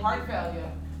it's in heart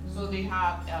failure, so they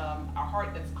have a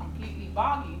heart that's completely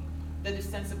boggy, the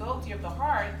distensibility of the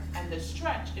heart and the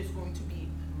stretch is going to be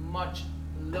much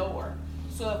lower.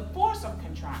 So the force of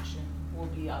contraction will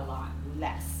be a lot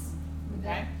less.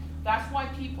 Okay? That's why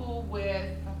people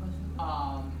with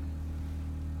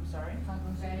sorry?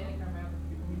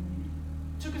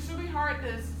 Takotsubo heart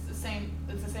is the same.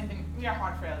 It's the same thing. We have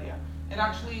heart failure. It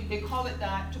actually, they call it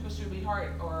that Takotsubo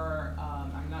heart, or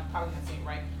I'm not probably not saying it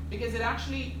right, because it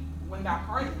actually, when that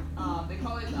heart, they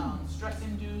call it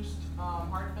stress-induced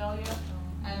heart failure,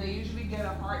 and they usually get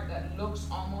a heart that looks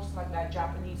almost like that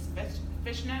Japanese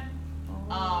fishnet.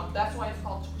 That's why it's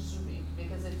called Takotsubo,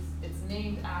 because it's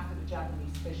named after the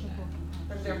Japanese fishnet.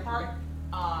 Because their heart,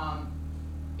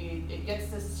 it gets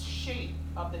this shape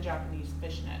of the Japanese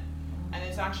fishnet, and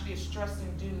it's actually a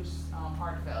stress-induced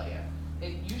heart failure.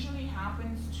 It usually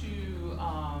happens to,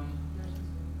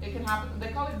 it can happen, they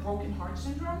call it broken heart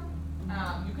syndrome.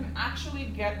 You can actually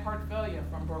get heart failure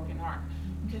from broken heart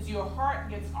because your heart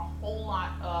gets a whole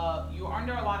lot you're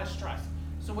under a lot of stress.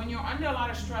 So when you're under a lot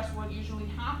of stress, what usually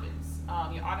happens,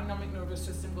 your autonomic nervous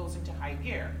system goes into high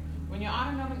gear. When your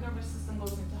autonomic nervous system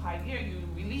goes into high gear, you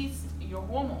release your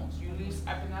hormones. You release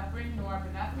epinephrine,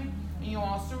 norepinephrine, and you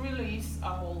also release a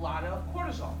whole lot of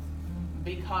cortisol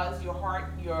because your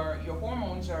heart, your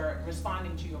hormones are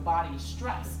responding to your body's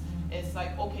stress. It's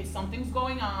like, okay, something's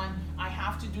going on, I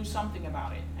have to do something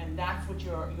about it. And that's what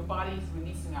your body is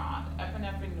releasing out.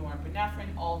 Epinephrine,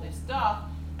 norepinephrine, all this stuff.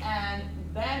 And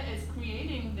then it's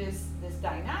creating this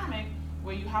dynamic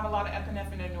where you have a lot of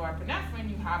epinephrine and norepinephrine,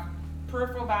 you have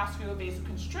peripheral vascular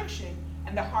vasoconstriction,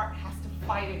 and the heart has to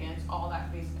fight against all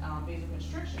that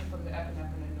vasoconstriction from the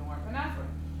epinephrine and norepinephrine.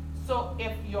 So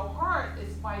if your heart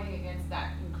is fighting against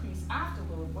that increased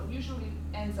afterload, what usually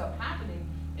ends up happening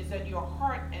is that your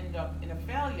heart ends up in a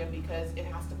failure because it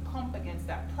has to pump against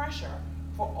that pressure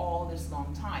for all this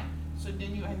long time. So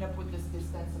then you end up with this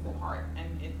distensible heart,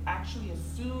 and it actually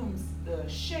assumes the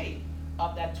shape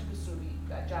of that Takotsubo,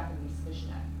 that Japanese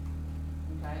fishnet.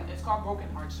 Okay, it's called broken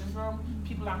heart syndrome.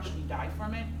 People actually die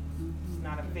from it. It's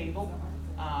not a fable.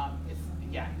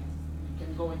 You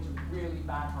can go into really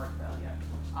bad heart failure.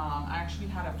 I actually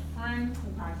had a friend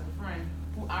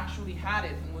who actually had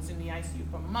it and was in the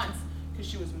ICU for months because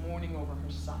she was mourning over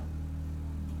her son.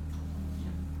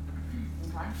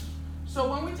 Okay?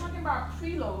 So when we're talking about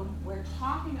preload, we're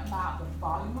talking about the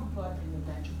volume of blood in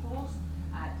the ventricles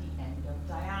at the end of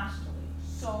diastole.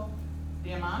 So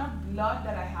the amount of blood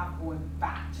that I have going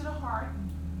back to the heart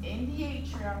in the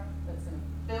atria that's going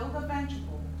to fill the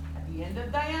ventricle at the end of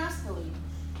diastole,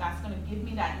 that's going to give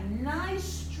me that nice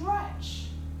stretch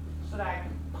so that I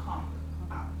can pump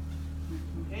out.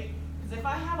 Okay? Because if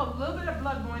I have a little bit of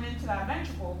blood going into that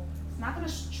ventricle, it's not going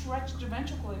to stretch the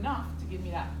ventricle enough to give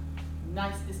me that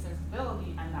nice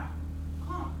distensibility and that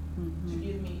pump to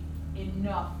give me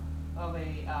enough of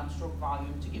a stroke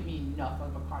volume, to give me enough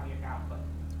of a cardiac output.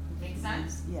 Make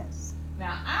sense? Yes.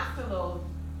 Now, afterload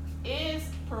is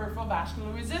peripheral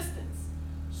vascular resistance.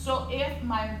 So if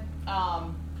my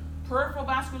peripheral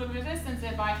vascular resistance,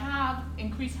 if I have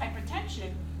increased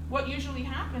hypertension, what usually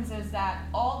happens is that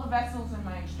all the vessels in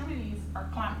my extremities are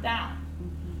clamped down.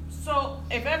 So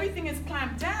if everything is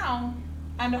clamped down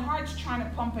and the heart's trying to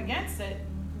pump against it,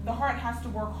 the heart has to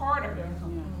work harder.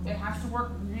 It has to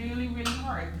work really, really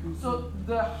hard. So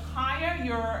the higher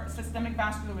your systemic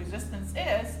vascular resistance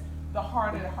is, the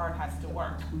harder the heart has to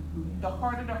work. The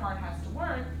harder the heart has to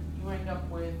work, you end up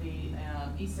with the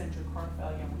eccentric heart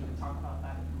failure, and we're going to talk about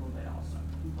that in a little bit also.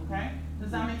 Okay?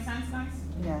 Does that make sense, guys?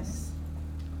 Yes.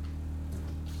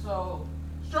 So,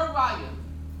 stroke volume.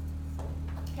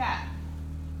 Cat.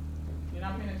 You're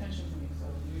not paying attention to me, so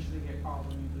you usually get called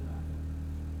when you do that.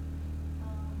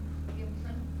 Give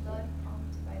blood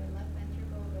pumped by the left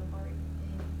ventricle of the heart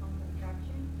in pump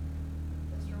contraction.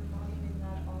 The stroke volume is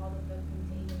not all the blood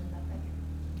contained in the left ventricle.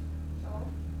 So,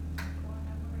 go on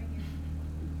over right here.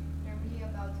 Normally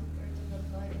about 2/3 of the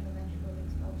blood in the ventricle is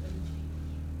expelled to each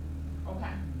stage.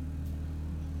 Okay.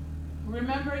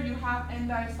 Remember, you have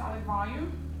end-diastolic volume,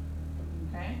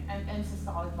 okay, and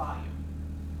end-systolic volume.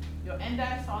 Your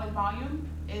end-diastolic volume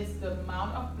is the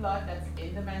amount of blood that's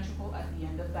in the ventricle at the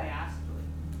end of diastole.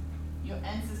 Your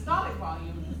end systolic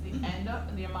volume is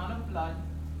the amount of blood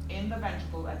in the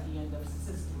ventricle at the end of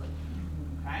systole.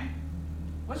 Okay?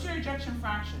 What's your ejection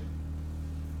fraction?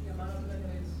 The amount of blood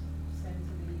that is sent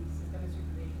to the systemic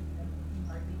circulation and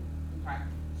heartbeat. Okay.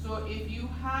 So if you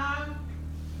have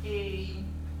a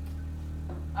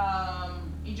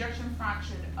ejection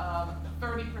fraction of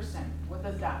 30%, what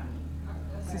does that mean?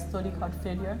 Systolic heart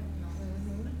failure.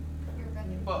 Your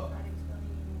ventricle But- is not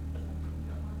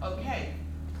expelling. Okay.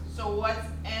 So what's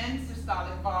end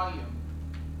systolic volume?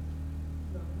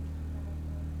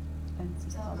 And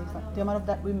systolic heart. The amount of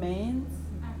that remains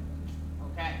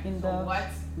Okay. in So the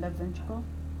what's left ventricle.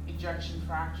 ejection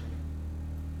fraction?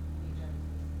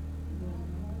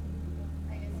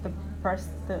 I guess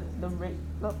The the rate.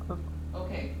 Look.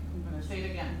 Okay, I'm gonna say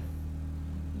it again.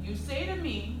 You say to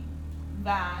me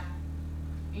that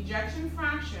ejection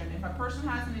fraction, if a person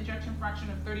has an ejection fraction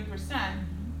of 30%,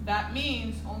 that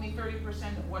means only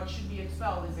 30% of what should be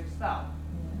expelled is expelled.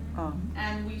 Oh.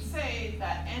 And we say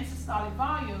that end systolic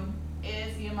volume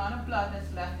is the amount of blood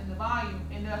that's left in the volume,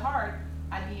 in the heart,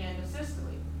 at the end of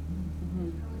systole.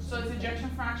 Mhm. So is ejection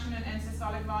fraction and end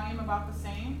systolic volume about the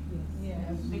same? Yes.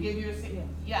 They give you a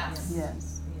yes.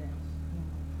 Yes.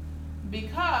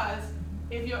 Because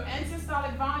if your end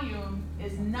systolic volume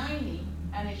is 90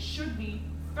 and it should be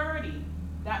 30,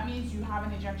 that means you have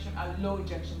a low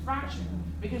ejection fraction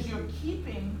because you're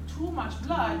keeping too much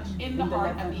blood in the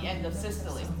heart at the end of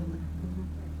systole.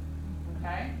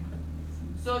 Okay?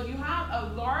 So if you have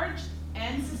a large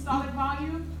end systolic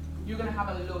volume, you're going to have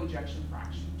a low ejection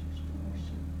fraction.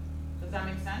 Does that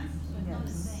make sense? So it's not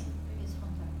the Yes. same, it's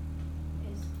contract.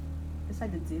 It's, Is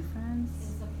that the difference?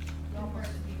 it's the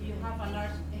opposite. If you have a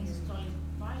large systolic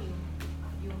volume,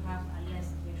 you have a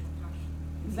less ejection fraction.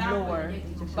 Exactly. Lower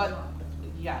Ejection ejection But,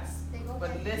 fraction. yes. They go But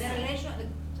back- The listen, relation,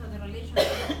 so the relation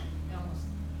is almost.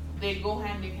 they go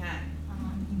hand in hand. Uh-huh.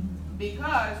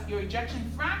 Because your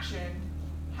ejection fraction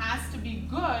has to be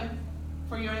good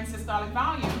for your end systolic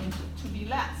volume to be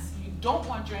less. You don't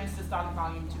want your end systolic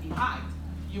volume to be high.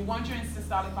 You want your end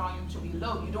systolic volume to be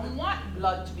low. You don't want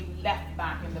blood to be left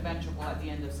back in the ventricle at the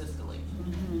end of systole.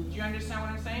 Mhm. Do you understand what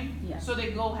I'm saying? Yeah. So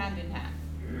they go hand in hand.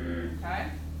 Okay?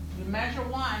 You measure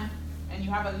one and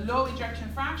you have a low ejection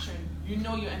fraction, you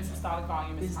know your end systolic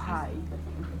volume is Is high.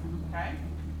 high. Okay?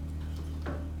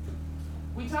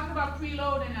 We talked about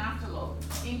preload and afterload.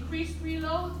 Increased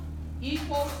preload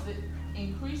equals the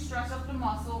increased stress of the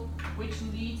muscle, which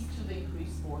leads to the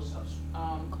increased force of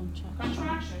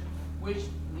contraction, which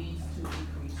leads to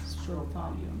increased stroke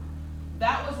volume.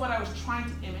 That was what I was trying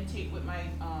to imitate with my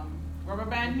rubber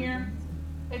band here.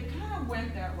 It kind of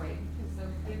went that way because the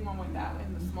big one went that way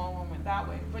and the small one went that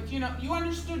way. But you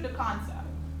understood the concept.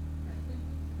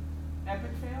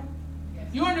 Epic fail? Yes.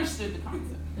 You understood the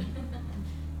concept.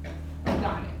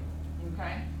 Got it.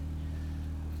 Okay.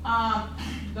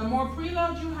 The more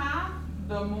preload you have,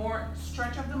 the more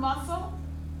stretch of the muscle,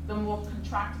 the more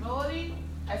contractibility,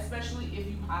 especially if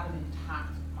you have an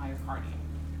intact myocardium.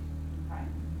 Okay.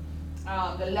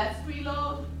 The less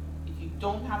preload, if you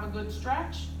don't have a good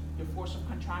stretch, your force of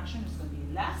contraction is going to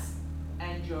be less,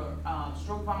 and your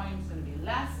stroke volume is going to be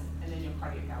less, and then your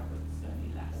cardiac output is going to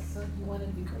be less. So if you wanna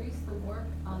decrease the work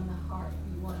on the heart,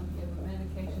 you wanna give a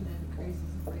medication that decreases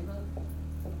the preload?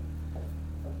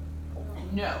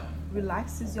 No.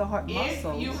 Relaxes your heart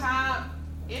muscles.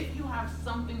 If you have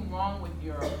something wrong with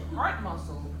your heart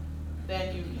muscle,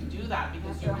 then you can do that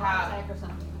because After you a heart have, attack or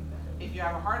something like that? if you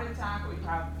have a heart attack or if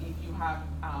you have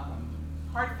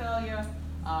heart failure,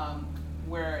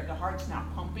 where the heart's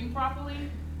not pumping properly,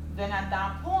 then at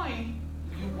that point,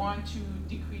 you want to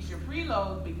decrease your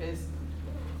preload because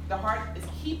the heart is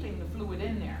keeping the fluid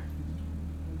in there,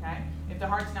 okay? If the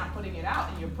heart's not putting it out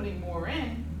and you're putting more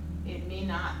in, it may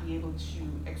not be able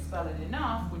to expel it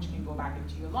enough, which can go back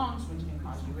into your lungs, which can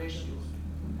cause you issues,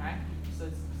 okay? So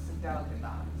it's a delicate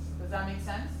balance. Does that make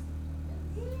sense?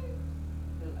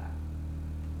 Do that.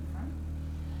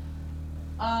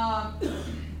 Okay.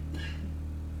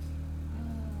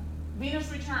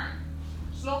 Venous return.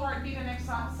 Slow heartbeat and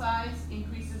exercise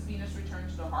increases venous return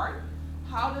to the heart.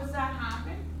 How does that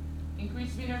happen?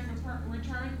 Increased venous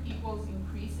return equals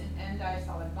increase in end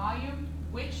diastolic volume,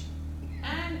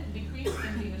 and decrease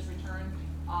in venous return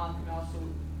can also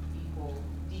equal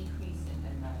decrease in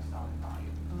end diastolic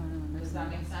volume. Does that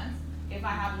make sense? If I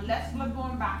have less blood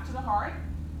going back to the heart,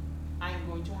 I'm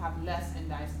going to have less end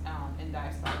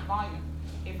diastolic volume.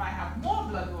 If I have more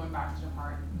blood going back to the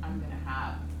heart, I'm going to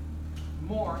have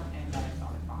more end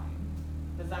diastolic volume.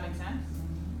 Does that make sense?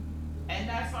 End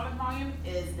diastolic volume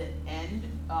is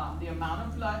the amount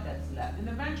of blood that's left in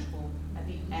the ventricle at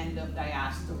the end of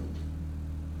diastole.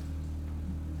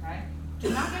 Okay? Do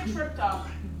not get tripped up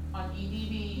on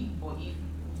EDV or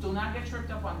do not get tripped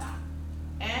up on that.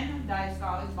 End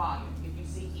diastolic volume. If you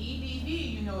see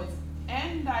EDV, you know it's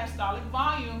end diastolic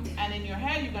volume, and in your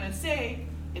head you're gonna say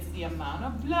it's the amount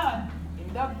of blood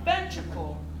in the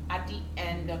ventricle at the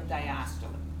end of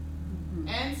diastole.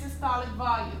 End systolic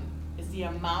volume is the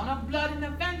amount of blood in the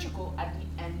ventricle at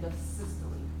the end of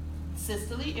systole.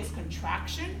 Systole is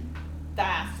contraction,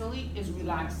 diastole is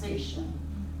relaxation.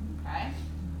 Okay?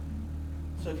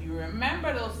 So if you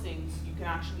remember those things, you can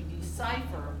actually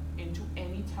decipher into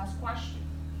any test question.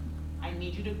 I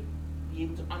need you to be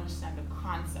able to understand the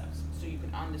concepts so you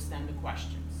can understand the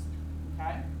questions.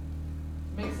 Okay?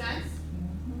 Make sense?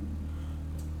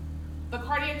 The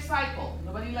cardiac cycle.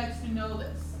 Nobody likes to know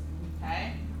this.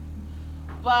 Okay?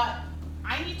 But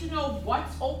I need to know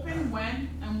what's open when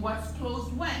and what's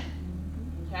closed when.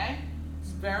 Okay?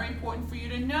 It's very important for you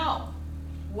to know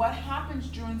what happens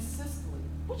during systole.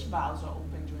 Which valves are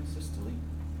open during systole?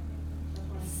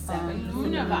 7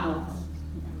 lunar valves.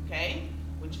 Okay?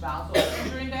 Which valves are open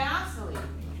during diastole?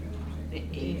 The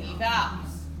AV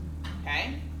valves.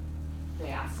 Okay?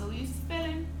 Diastole is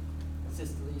filling,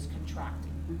 systole is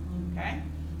contracting. Okay?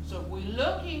 So if we're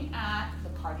looking at the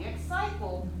cardiac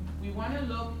cycle, we want to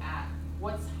look at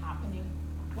what's happening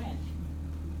when.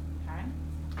 Okay?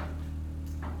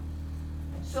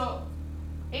 So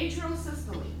atrial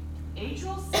systole.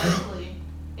 Atrial systole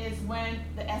is when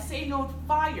the SA node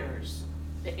fires,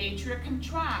 the atria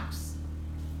contracts,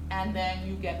 and then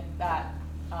you get that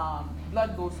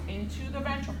blood goes into the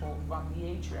ventricle from the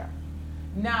atria.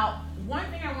 Now, one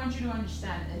thing I want you to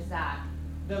understand is that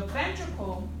the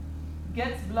ventricle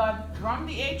gets blood from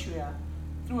the atria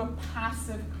through a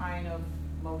passive kind of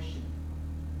motion.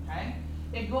 Okay?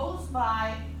 It goes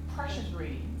by pressure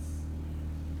gradients.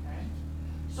 Okay?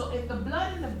 So if the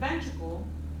blood in the ventricle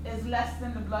is less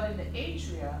than the blood in the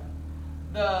atria,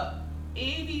 the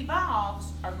AV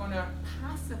valves are going to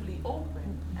passively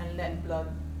open and let blood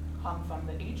come from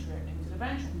the atria into the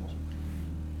ventricle.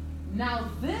 Now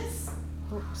this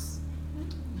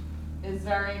is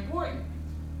very important.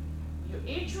 Your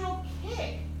atrial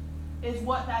kick is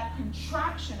what that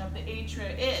contraction of the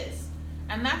atria is.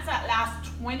 And that's that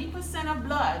last 20% of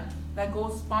blood that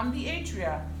goes from the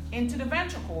atria into the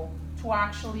ventricle to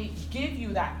actually give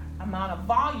you that amount of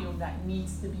volume that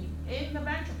needs to be in the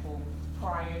ventricle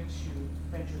prior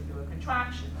to ventricular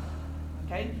contraction.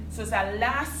 Okay? So it's that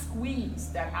last squeeze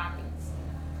that happens.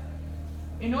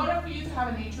 In order for you to have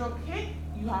an atrial kick,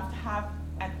 you have to have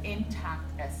an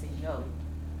intact SA node.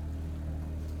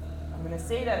 I'm going to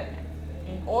say that again.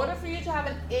 In order for you to have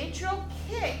an atrial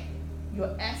kick,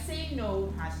 your SA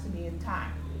node has to be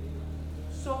intact.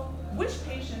 So, which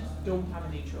patients don't have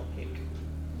an atrial kick?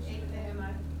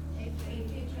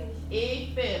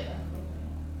 AFib.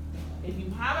 If you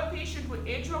have a patient with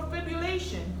atrial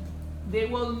fibrillation, they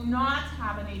will not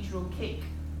have an atrial kick.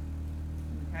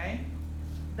 Okay?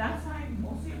 That's why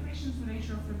most of your patients with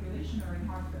atrial fibrillation are in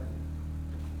heart failure.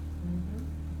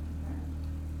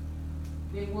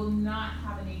 They will not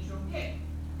have an atrial kick.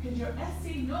 Because your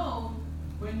SA node,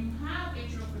 when you have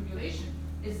atrial fibrillation,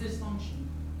 is dysfunctional.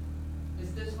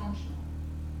 It's dysfunctional.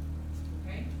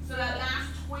 Okay? So that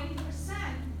last 20%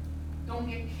 don't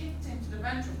get kicked into the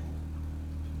ventricle.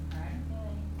 Okay?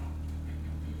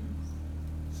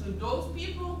 So those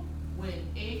people with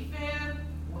AFib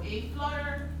or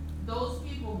A-flutter, those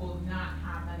people will not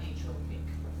have an atrial kick.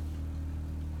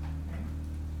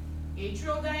 Okay?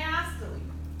 Atrial diastole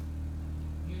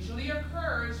usually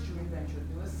occurs during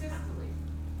ventricular systole.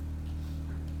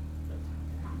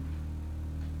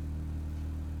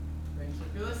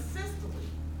 Ventricular systole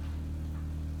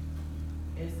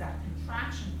is that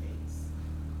contraction phase.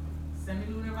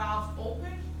 Semilunar valves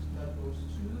open, blood goes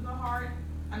to the heart,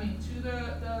 to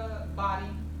the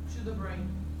body, to the brain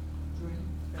during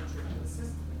ventricular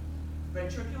systole.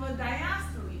 Ventricular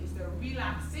diastole is the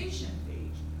relaxation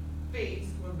phase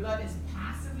where blood is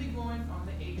passively going from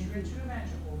the atria to the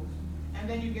ventricles, and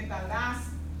then you get that last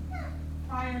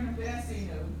firing of the SA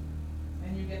node,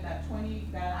 and you get that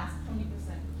last 20%,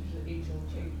 which is the atrial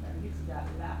kick, that gives you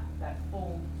that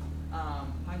full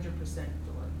 100%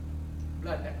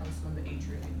 blood that comes from the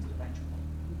atria into the ventricle.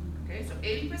 Okay, so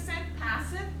 80%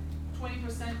 passive,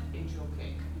 20% atrial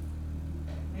kick.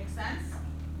 Make sense?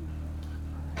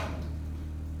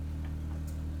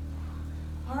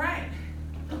 All right.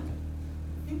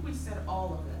 I think we said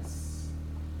all of this.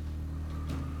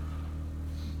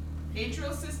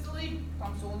 Atrial systole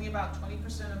pumps only about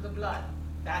 20% of the blood.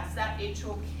 That's that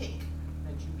atrial kick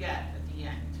that you get at the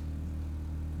end.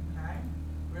 Okay?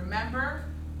 Remember,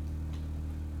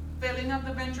 filling of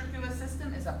the ventricular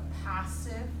system is a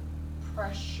passive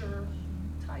pressure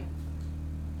type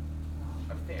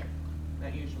affair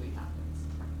that usually happens.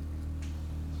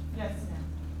 Yes, ma'am.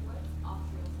 What's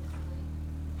arterial systole?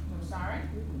 I'm sorry?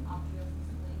 Arterial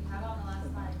systole. You have it on the last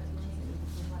slide, but you changed it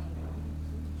to like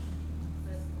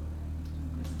systole.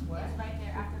 What? It's right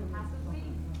there after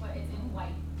passively, but it's in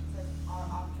white. It says our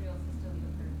arterial systole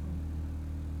occurs.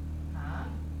 Huh?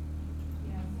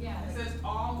 Yeah. It says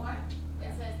all what?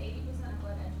 It says 80% of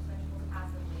blood enters ventricles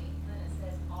passively, and then it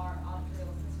says our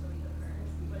arterial systole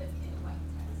occurs, but it's in white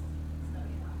text.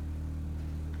 Study it out.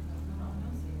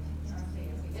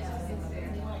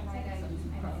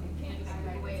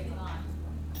 The way it's on.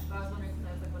 But I was wondering, because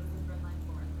I was like, what is this red line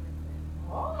for? I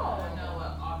don't know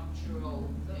what arterial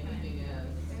anything is.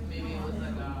 Maybe it was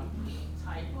like a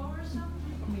typo or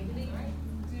something? Maybe, right?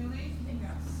 Dooley?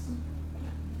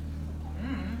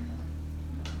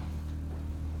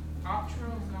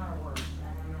 Arterial is not a word. I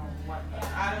don't know what,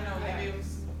 I don't know, maybe it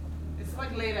was, it's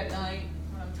like late at night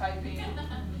when I'm typing.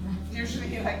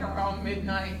 Usually like around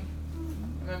midnight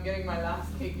when I'm getting my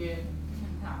last kick in.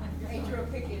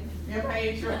 Atrial picking. Yeah, my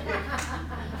atrial kick.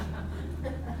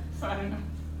 So I don't know.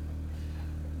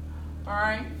 All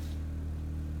right.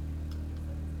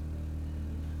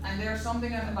 And there's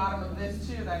something at the bottom of this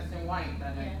too that's in white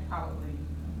that I probably,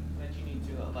 that you need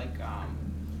to like,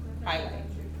 highlight.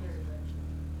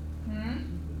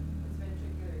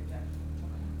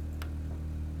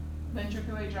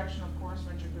 Ventricular ejection, of course,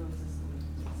 ventricular systole.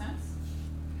 Makes sense?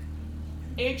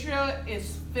 Atrial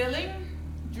is filling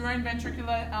during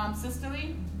ventricular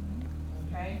systole.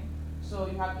 Okay? So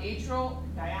you have atrial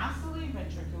diastole,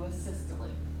 ventricular systole.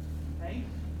 Okay?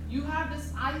 You have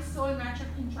this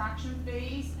isometric contraction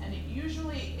phase, and it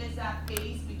usually is that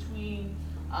phase between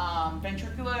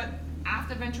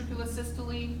after ventricular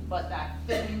systole, but that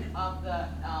filling of the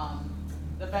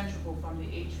ventricle from the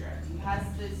atria. It has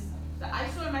this. The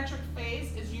isometric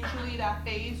phase is usually that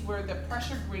phase where the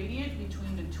pressure gradient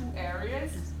between the two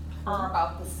areas are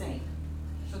about the same.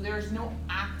 So there's no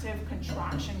active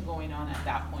contraction going on at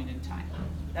that point in time.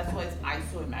 That's why it's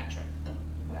isometric.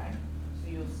 Okay? So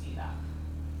you'll see that.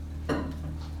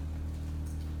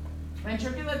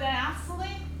 Ventricular diastole,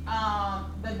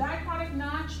 the dichrotic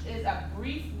notch is a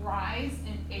brief rise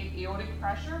in aortic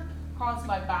pressure caused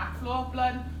by backflow of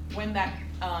blood. When that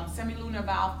semilunar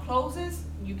valve closes,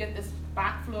 you get this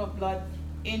backflow of blood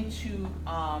into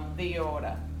the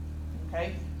aorta,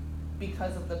 okay?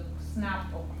 Because of the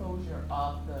snap or closure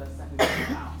of the semilunar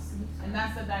valves. And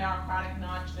that's the dichrotic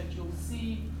notch that you'll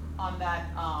see on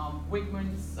that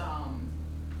Wigman's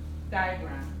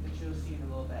diagram that you'll see in a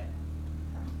little bit.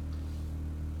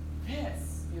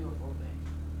 This beautiful thing.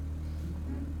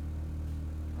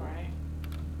 All right?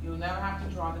 You'll never have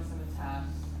to draw this in a test.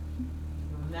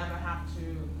 You'll never have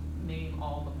to name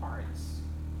all the parts.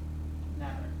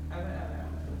 Never. Ever, ever, ever.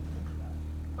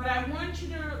 But I want you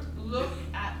to look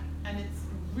at, and it's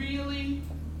really,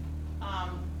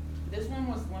 this one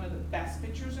was one of the best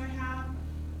pictures I have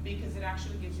because it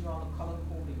actually gives you all the color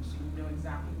coding so you know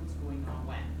exactly what's going on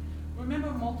when.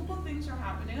 Remember, multiple things are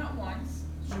happening at once,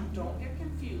 so don't get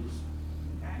confused,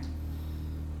 okay?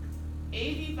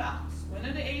 AV valves. When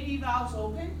are the AV valves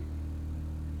open?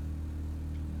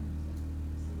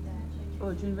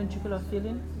 Oh, during ventricular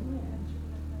filling?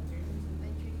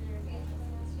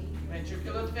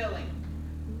 Ventricular filling.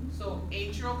 So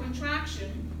atrial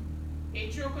contraction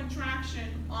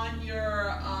on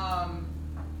your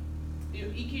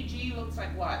EKG looks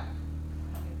like what?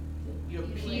 Your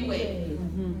P wave.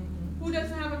 Mm-hmm. Who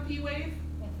doesn't have a P wave?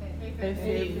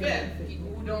 AFib.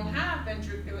 People who don't have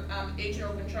ventricular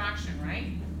atrial contraction,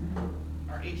 right?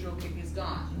 Our atrial kick is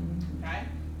gone. Okay?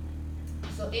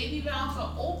 So AV valves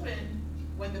are open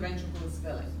when the ventricle is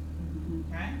filling.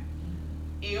 Okay?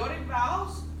 Aortic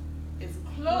valves is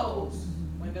closed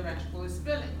when the ventricle is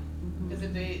filling. Because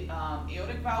if the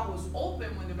aortic valve was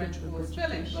open when the ventricle is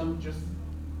filling, blood would just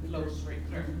flow straight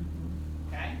through.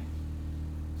 Okay?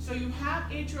 So you have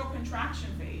atrial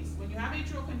contraction phase. When you have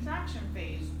atrial contraction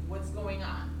phase, what's going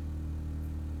on?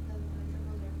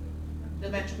 The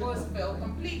ventricle is filled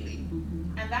completely.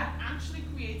 And that actually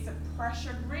creates a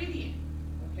pressure gradient.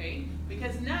 Okay?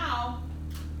 Because now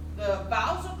the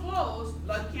valves are closed,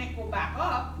 blood can't go back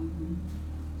up.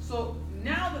 So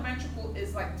now the ventricle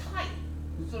is like tight.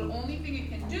 So the only thing it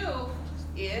can do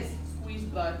is squeeze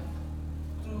blood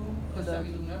through the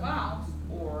semilunar valves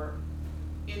or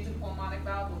into pulmonic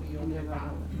valve or the aortic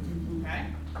valve. Okay?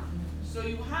 So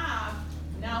you have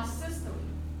now systole.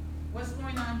 What's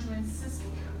going on during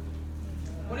systole?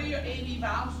 What are your AV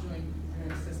valves doing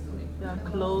during systole? They are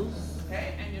closed.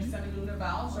 Okay, and your semilunar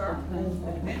valves are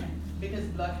open because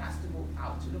blood has to go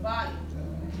out to the body.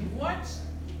 What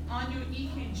on your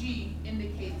EKG EKG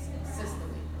indicates systole.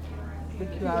 The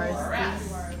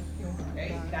QRS.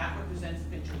 Okay, that represents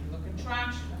ventricular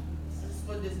contraction. This is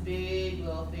what this big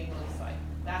little thing looks like.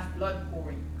 That's blood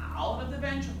pouring out of the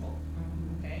ventricle,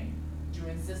 okay,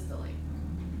 during systole.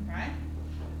 Okay?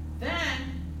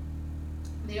 Then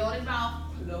the aortic valve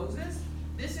closes.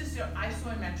 This is your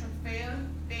isometric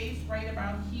phase right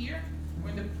about here,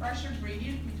 where the pressure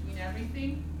gradient between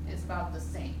everything is about the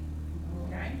same.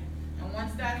 Okay? And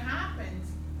once that happens,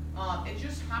 it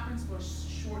just happens for a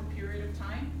short period of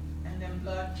time, and then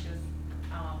blood just,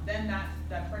 then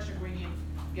that pressure gradient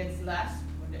gets less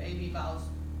when the AV valves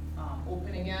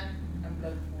open again, and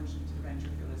blood pours into the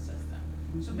ventricular system.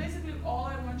 So basically, all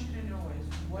I want you to know is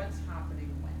what's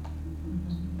happening when.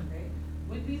 Okay?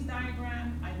 With these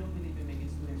diagrams, I don't believe in making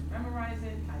students memorize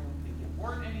it. I don't think it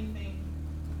worth anything.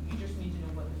 You just need to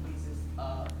know what the basis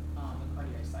of the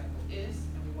cardiac cycle is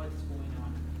and what's going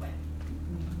on when.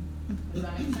 Does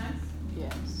that make sense?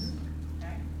 Yes.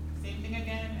 Okay? Same thing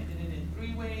again. I did it in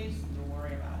 3 ways. Don't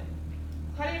worry about it.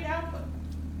 Cardiac output.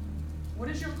 What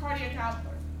is your cardiac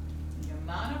output? The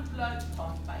amount of blood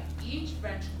pumped by each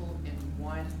ventricle in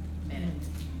 1 minute.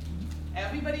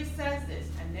 Everybody says this,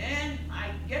 and then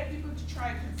I get people to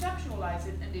try to conceptualize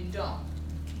it, and they don't.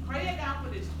 Cardiac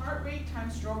output is heart rate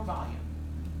times stroke volume.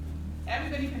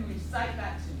 Everybody can recite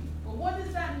that to me. But what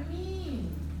does that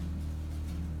mean?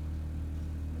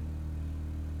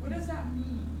 What does that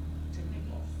mean to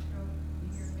people?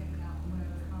 You're getting out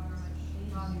whatever, however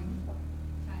much volume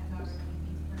times however many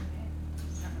beats per minute.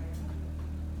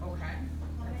 Okay,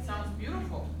 that sounds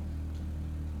beautiful.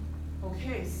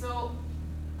 Okay, so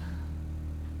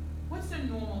what's the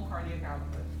normal cardiac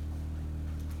output?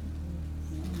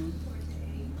 4 to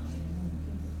 8.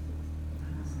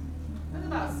 That's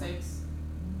about 6.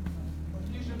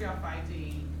 Usually about 5 to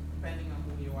 8, depending on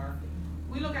who you are.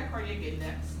 We look at cardiac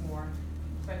index more.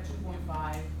 It's like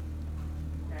 2.5.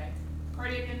 Okay?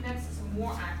 Cardiac index is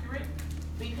more accurate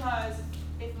because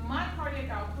if my cardiac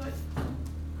output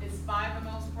is 5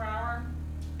 mLs per hour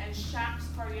and Shaq's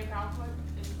cardiac output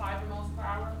is 5 mLs per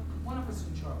hour, one of us is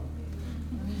in trouble.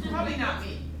 Probably not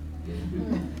me.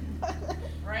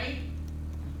 Right?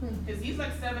 Because he's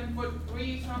like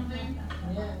 7'3" something,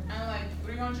 and like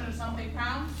 300 and something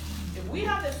pounds. If we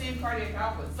have the same cardiac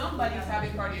output, somebody's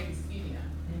having cardiac ischemia.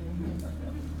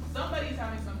 Somebody's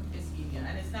having some ischemia,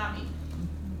 and it's not me.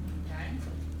 Okay?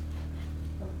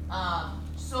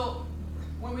 So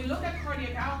when we look at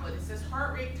cardiac output, it says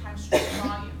heart rate times stroke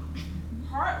volume.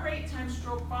 Heart rate times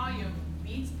stroke volume,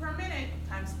 beats per minute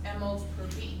times mLs per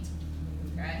beat.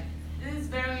 Okay? This is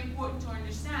very important to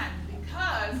understand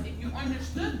because if you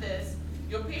understood this,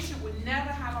 your patient would never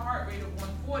have a heart rate of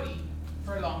 140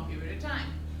 for a long period of time.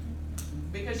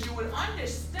 Because you would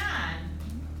understand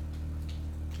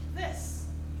this.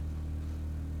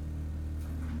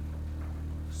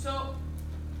 So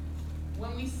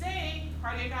when we say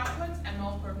cardiac outputs,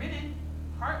 mL per minute,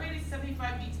 heart rate is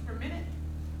 75 beats per minute,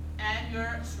 and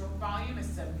your stroke volume is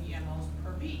 70 mLs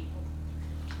per beat.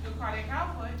 Your cardiac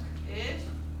output is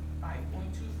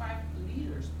 5.25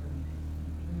 liters per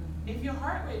minute. If your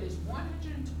heart rate is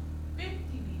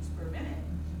 150 beats per minute,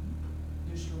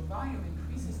 your stroke volume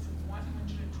increases to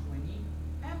 120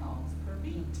 mLs per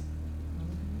beat.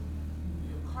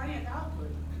 Your cardiac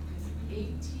output is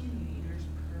 18 liters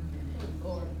per minute.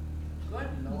 Lord.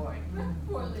 Good Lord.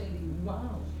 Poor lady.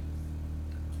 Wow.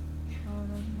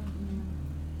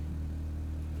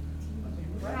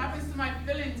 What happens to my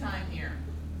filling time here?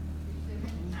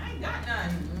 I ain't got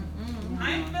none.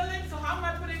 I ain't filling, so how am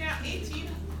I putting out 18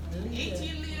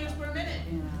 liters per minute?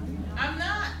 I'm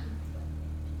not.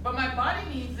 But my body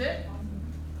needs it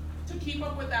to keep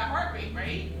up with that heart rate,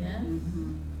 right?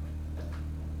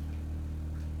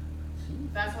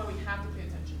 That's why we have to pay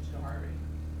attention to the heart rate.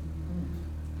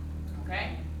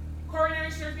 Okay?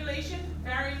 Coronary circulation,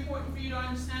 very important for you to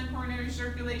understand coronary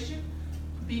circulation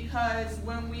because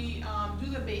when we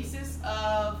do the basis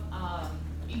of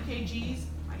EKGs,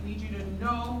 I need you to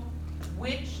know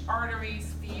which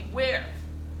arteries feed where.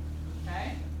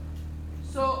 Okay?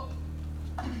 So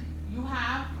you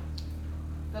have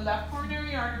the left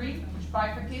coronary artery, which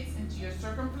bifurcates into your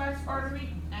circumflex artery,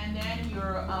 and then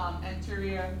your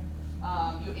anterior,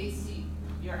 your AC,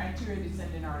 your anterior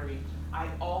descending artery. I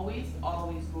always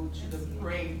go to the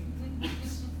brain.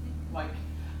 Like,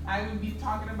 I would be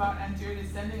talking about anterior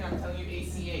descending, I'm telling you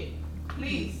ACA.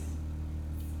 Please,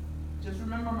 just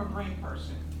remember I'm a brain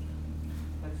person.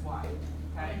 That's why,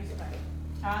 okay?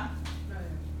 Huh?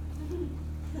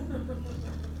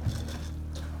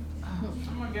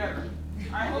 I'm gonna get her.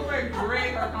 I hope I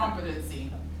grade her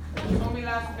competency. She told me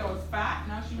last week I was fat,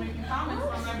 now she's making comments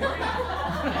from my brain.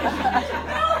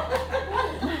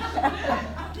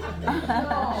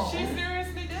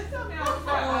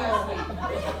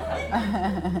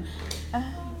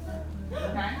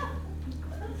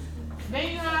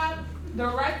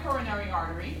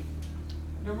 artery.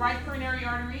 The right coronary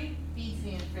artery feeds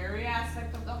the inferior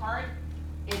aspect of the heart.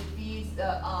 It feeds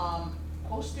the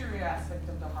posterior aspect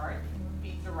of the heart. It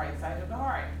feeds the right side of the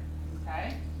heart.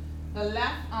 Okay. The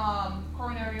left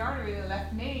coronary artery, the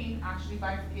left main, actually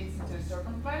bifurcates into the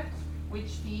circumflex,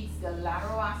 which feeds the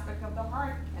lateral aspect of the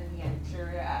heart and the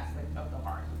anterior aspect of the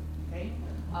heart. Okay.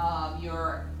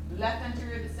 Your left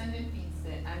anterior descendant feeds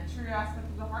the anterior aspect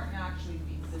of the heart and actually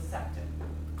feeds the septum.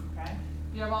 Okay.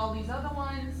 You have all these other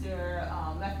ones. They're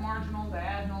left marginal,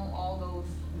 diagonal, all those.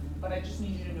 But I just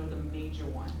need you to know the major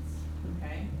ones.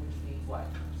 Okay. Which means what?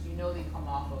 So you know they come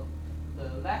off of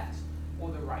the left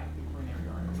or the right coronary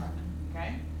artery.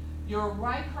 Okay. Your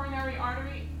right coronary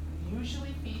artery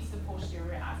usually feeds the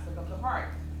posterior aspect of the heart.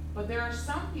 But there are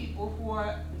some people who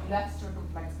are left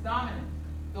circumflex dominant.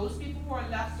 Those people who are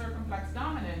left circumflex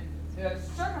dominant, the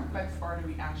circumflex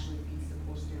artery actually feeds the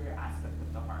posterior aspect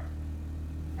of the heart.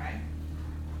 Okay?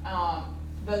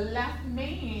 The left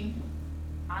main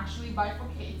actually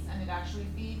bifurcates and it actually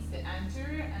feeds the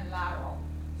anterior and lateral.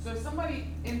 So if somebody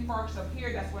infarcts up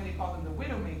here, that's why they call them the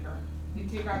widowmaker. They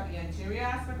take out the anterior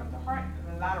aspect of the heart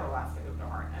and the lateral aspect of the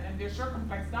heart. And if they're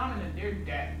circumflex dominant, they're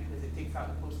dead because it takes out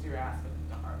the posterior aspect of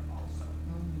the heart also.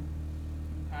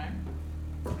 Okay?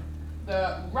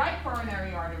 The right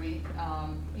coronary artery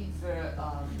feeds the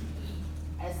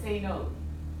SA node.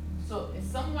 So if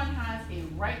someone has a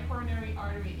right coronary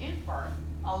artery infarct,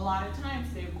 a lot of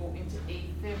times they go into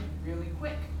AFib really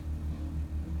quick.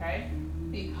 Okay?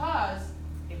 Because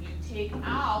if you take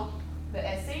out the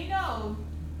SA node,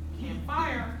 can't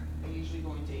fire, they usually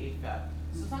go into AFib.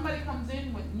 So somebody comes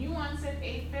in with new onset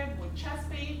AFib with chest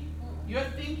pain, you're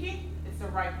thinking it's the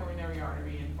right coronary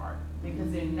artery infarct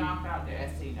because they knocked out their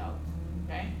SA node.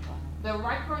 Okay? The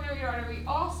right coronary artery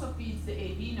also feeds the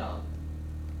AV node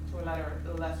to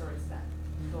a lesser extent.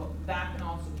 So that can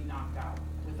also be knocked out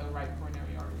with a right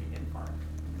coronary artery infarct.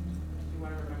 You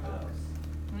want to remember those?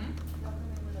 They'll come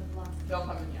in with a block. They'll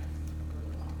come in, yes.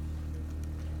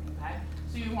 Okay?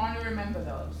 So you want to remember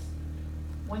those.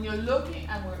 When you're looking,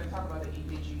 and we're going to talk about the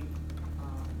EKG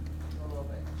a little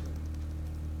bit.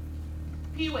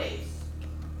 P waves.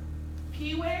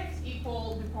 P waves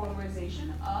equal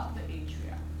depolarization of the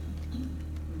atria.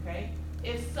 Okay?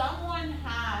 If someone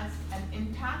has an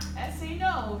intact SA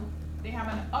node, they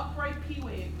have an upright P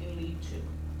wave in lead 2.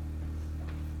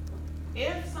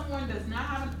 If someone does not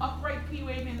have an upright P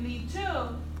wave in lead 2,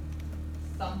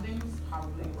 something's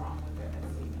probably wrong with their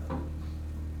SA node.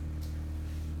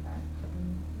 Okay?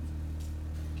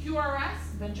 QRS,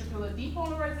 ventricular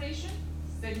depolarization,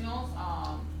 signals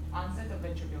onset of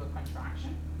ventricular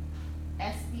contraction.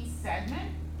 ST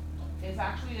segment is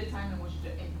actually the time in which the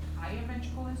entire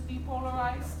ventricle is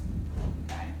depolarized.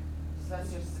 Okay, so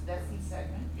that's your ST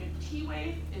segment. Your T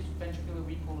wave is ventricular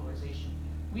repolarization.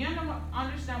 We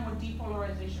understand what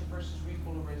depolarization versus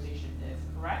repolarization is,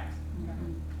 correct?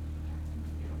 Mhm.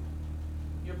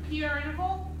 Your PR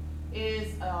interval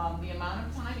is the amount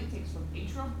of time it takes from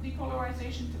atrial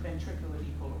depolarization to ventricular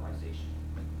depolarization.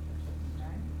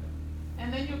 Okay?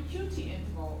 And then your QT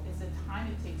interval is the time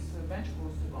it takes for the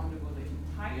ventricles to undergo the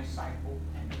entire cycle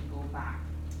and then go back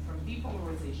from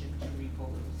depolarization to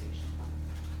repolarization.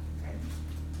 Okay?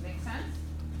 Make sense?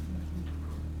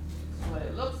 This is what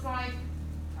it looks like.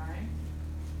 Alright?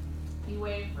 P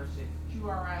wave versus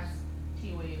QRS,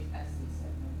 T wave, SC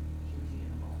segment, QT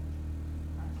interval.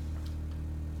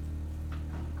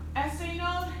 Okay. SA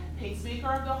node,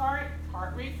 pacemaker of the heart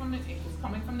rate from it was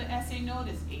coming from the SA node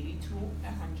is 80 to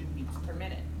 100 beats per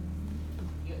minute.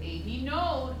 Your AV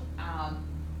node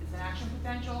is an action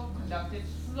potential conducted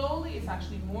slowly. It's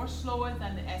actually more slower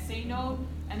than the SA node,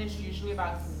 and it's usually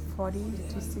about 40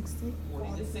 to 60.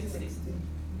 40 to 60.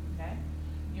 Okay.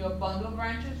 Your bundle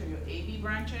branches or your AV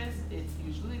branches, it's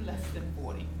usually less than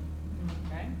 40.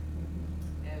 Okay.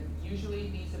 And usually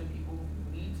these are the people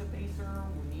who need a pacer,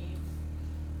 who need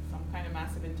some kind of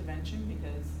massive intervention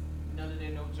because none of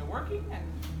their nodes are working and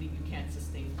you can't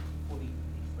sustain 40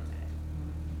 beats per minute.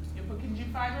 Your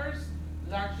Purkinje fibers,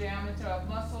 large diameter of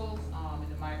muscles in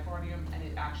the myocardium, and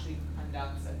it actually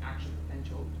conducts an action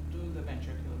potential through the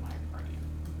ventricular myocardium.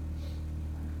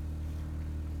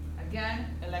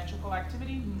 Again, electrical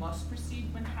activity must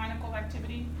precede mechanical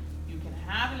activity. You can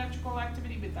have electrical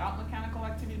activity without mechanical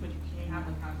activity, but you can't have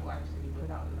mechanical activity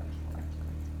without electrical activity.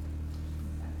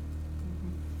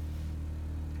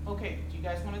 Okay, do you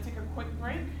guys want to take a quick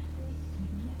break?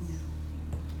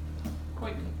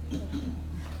 Quick.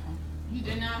 You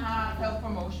did not have health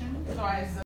promotion, so I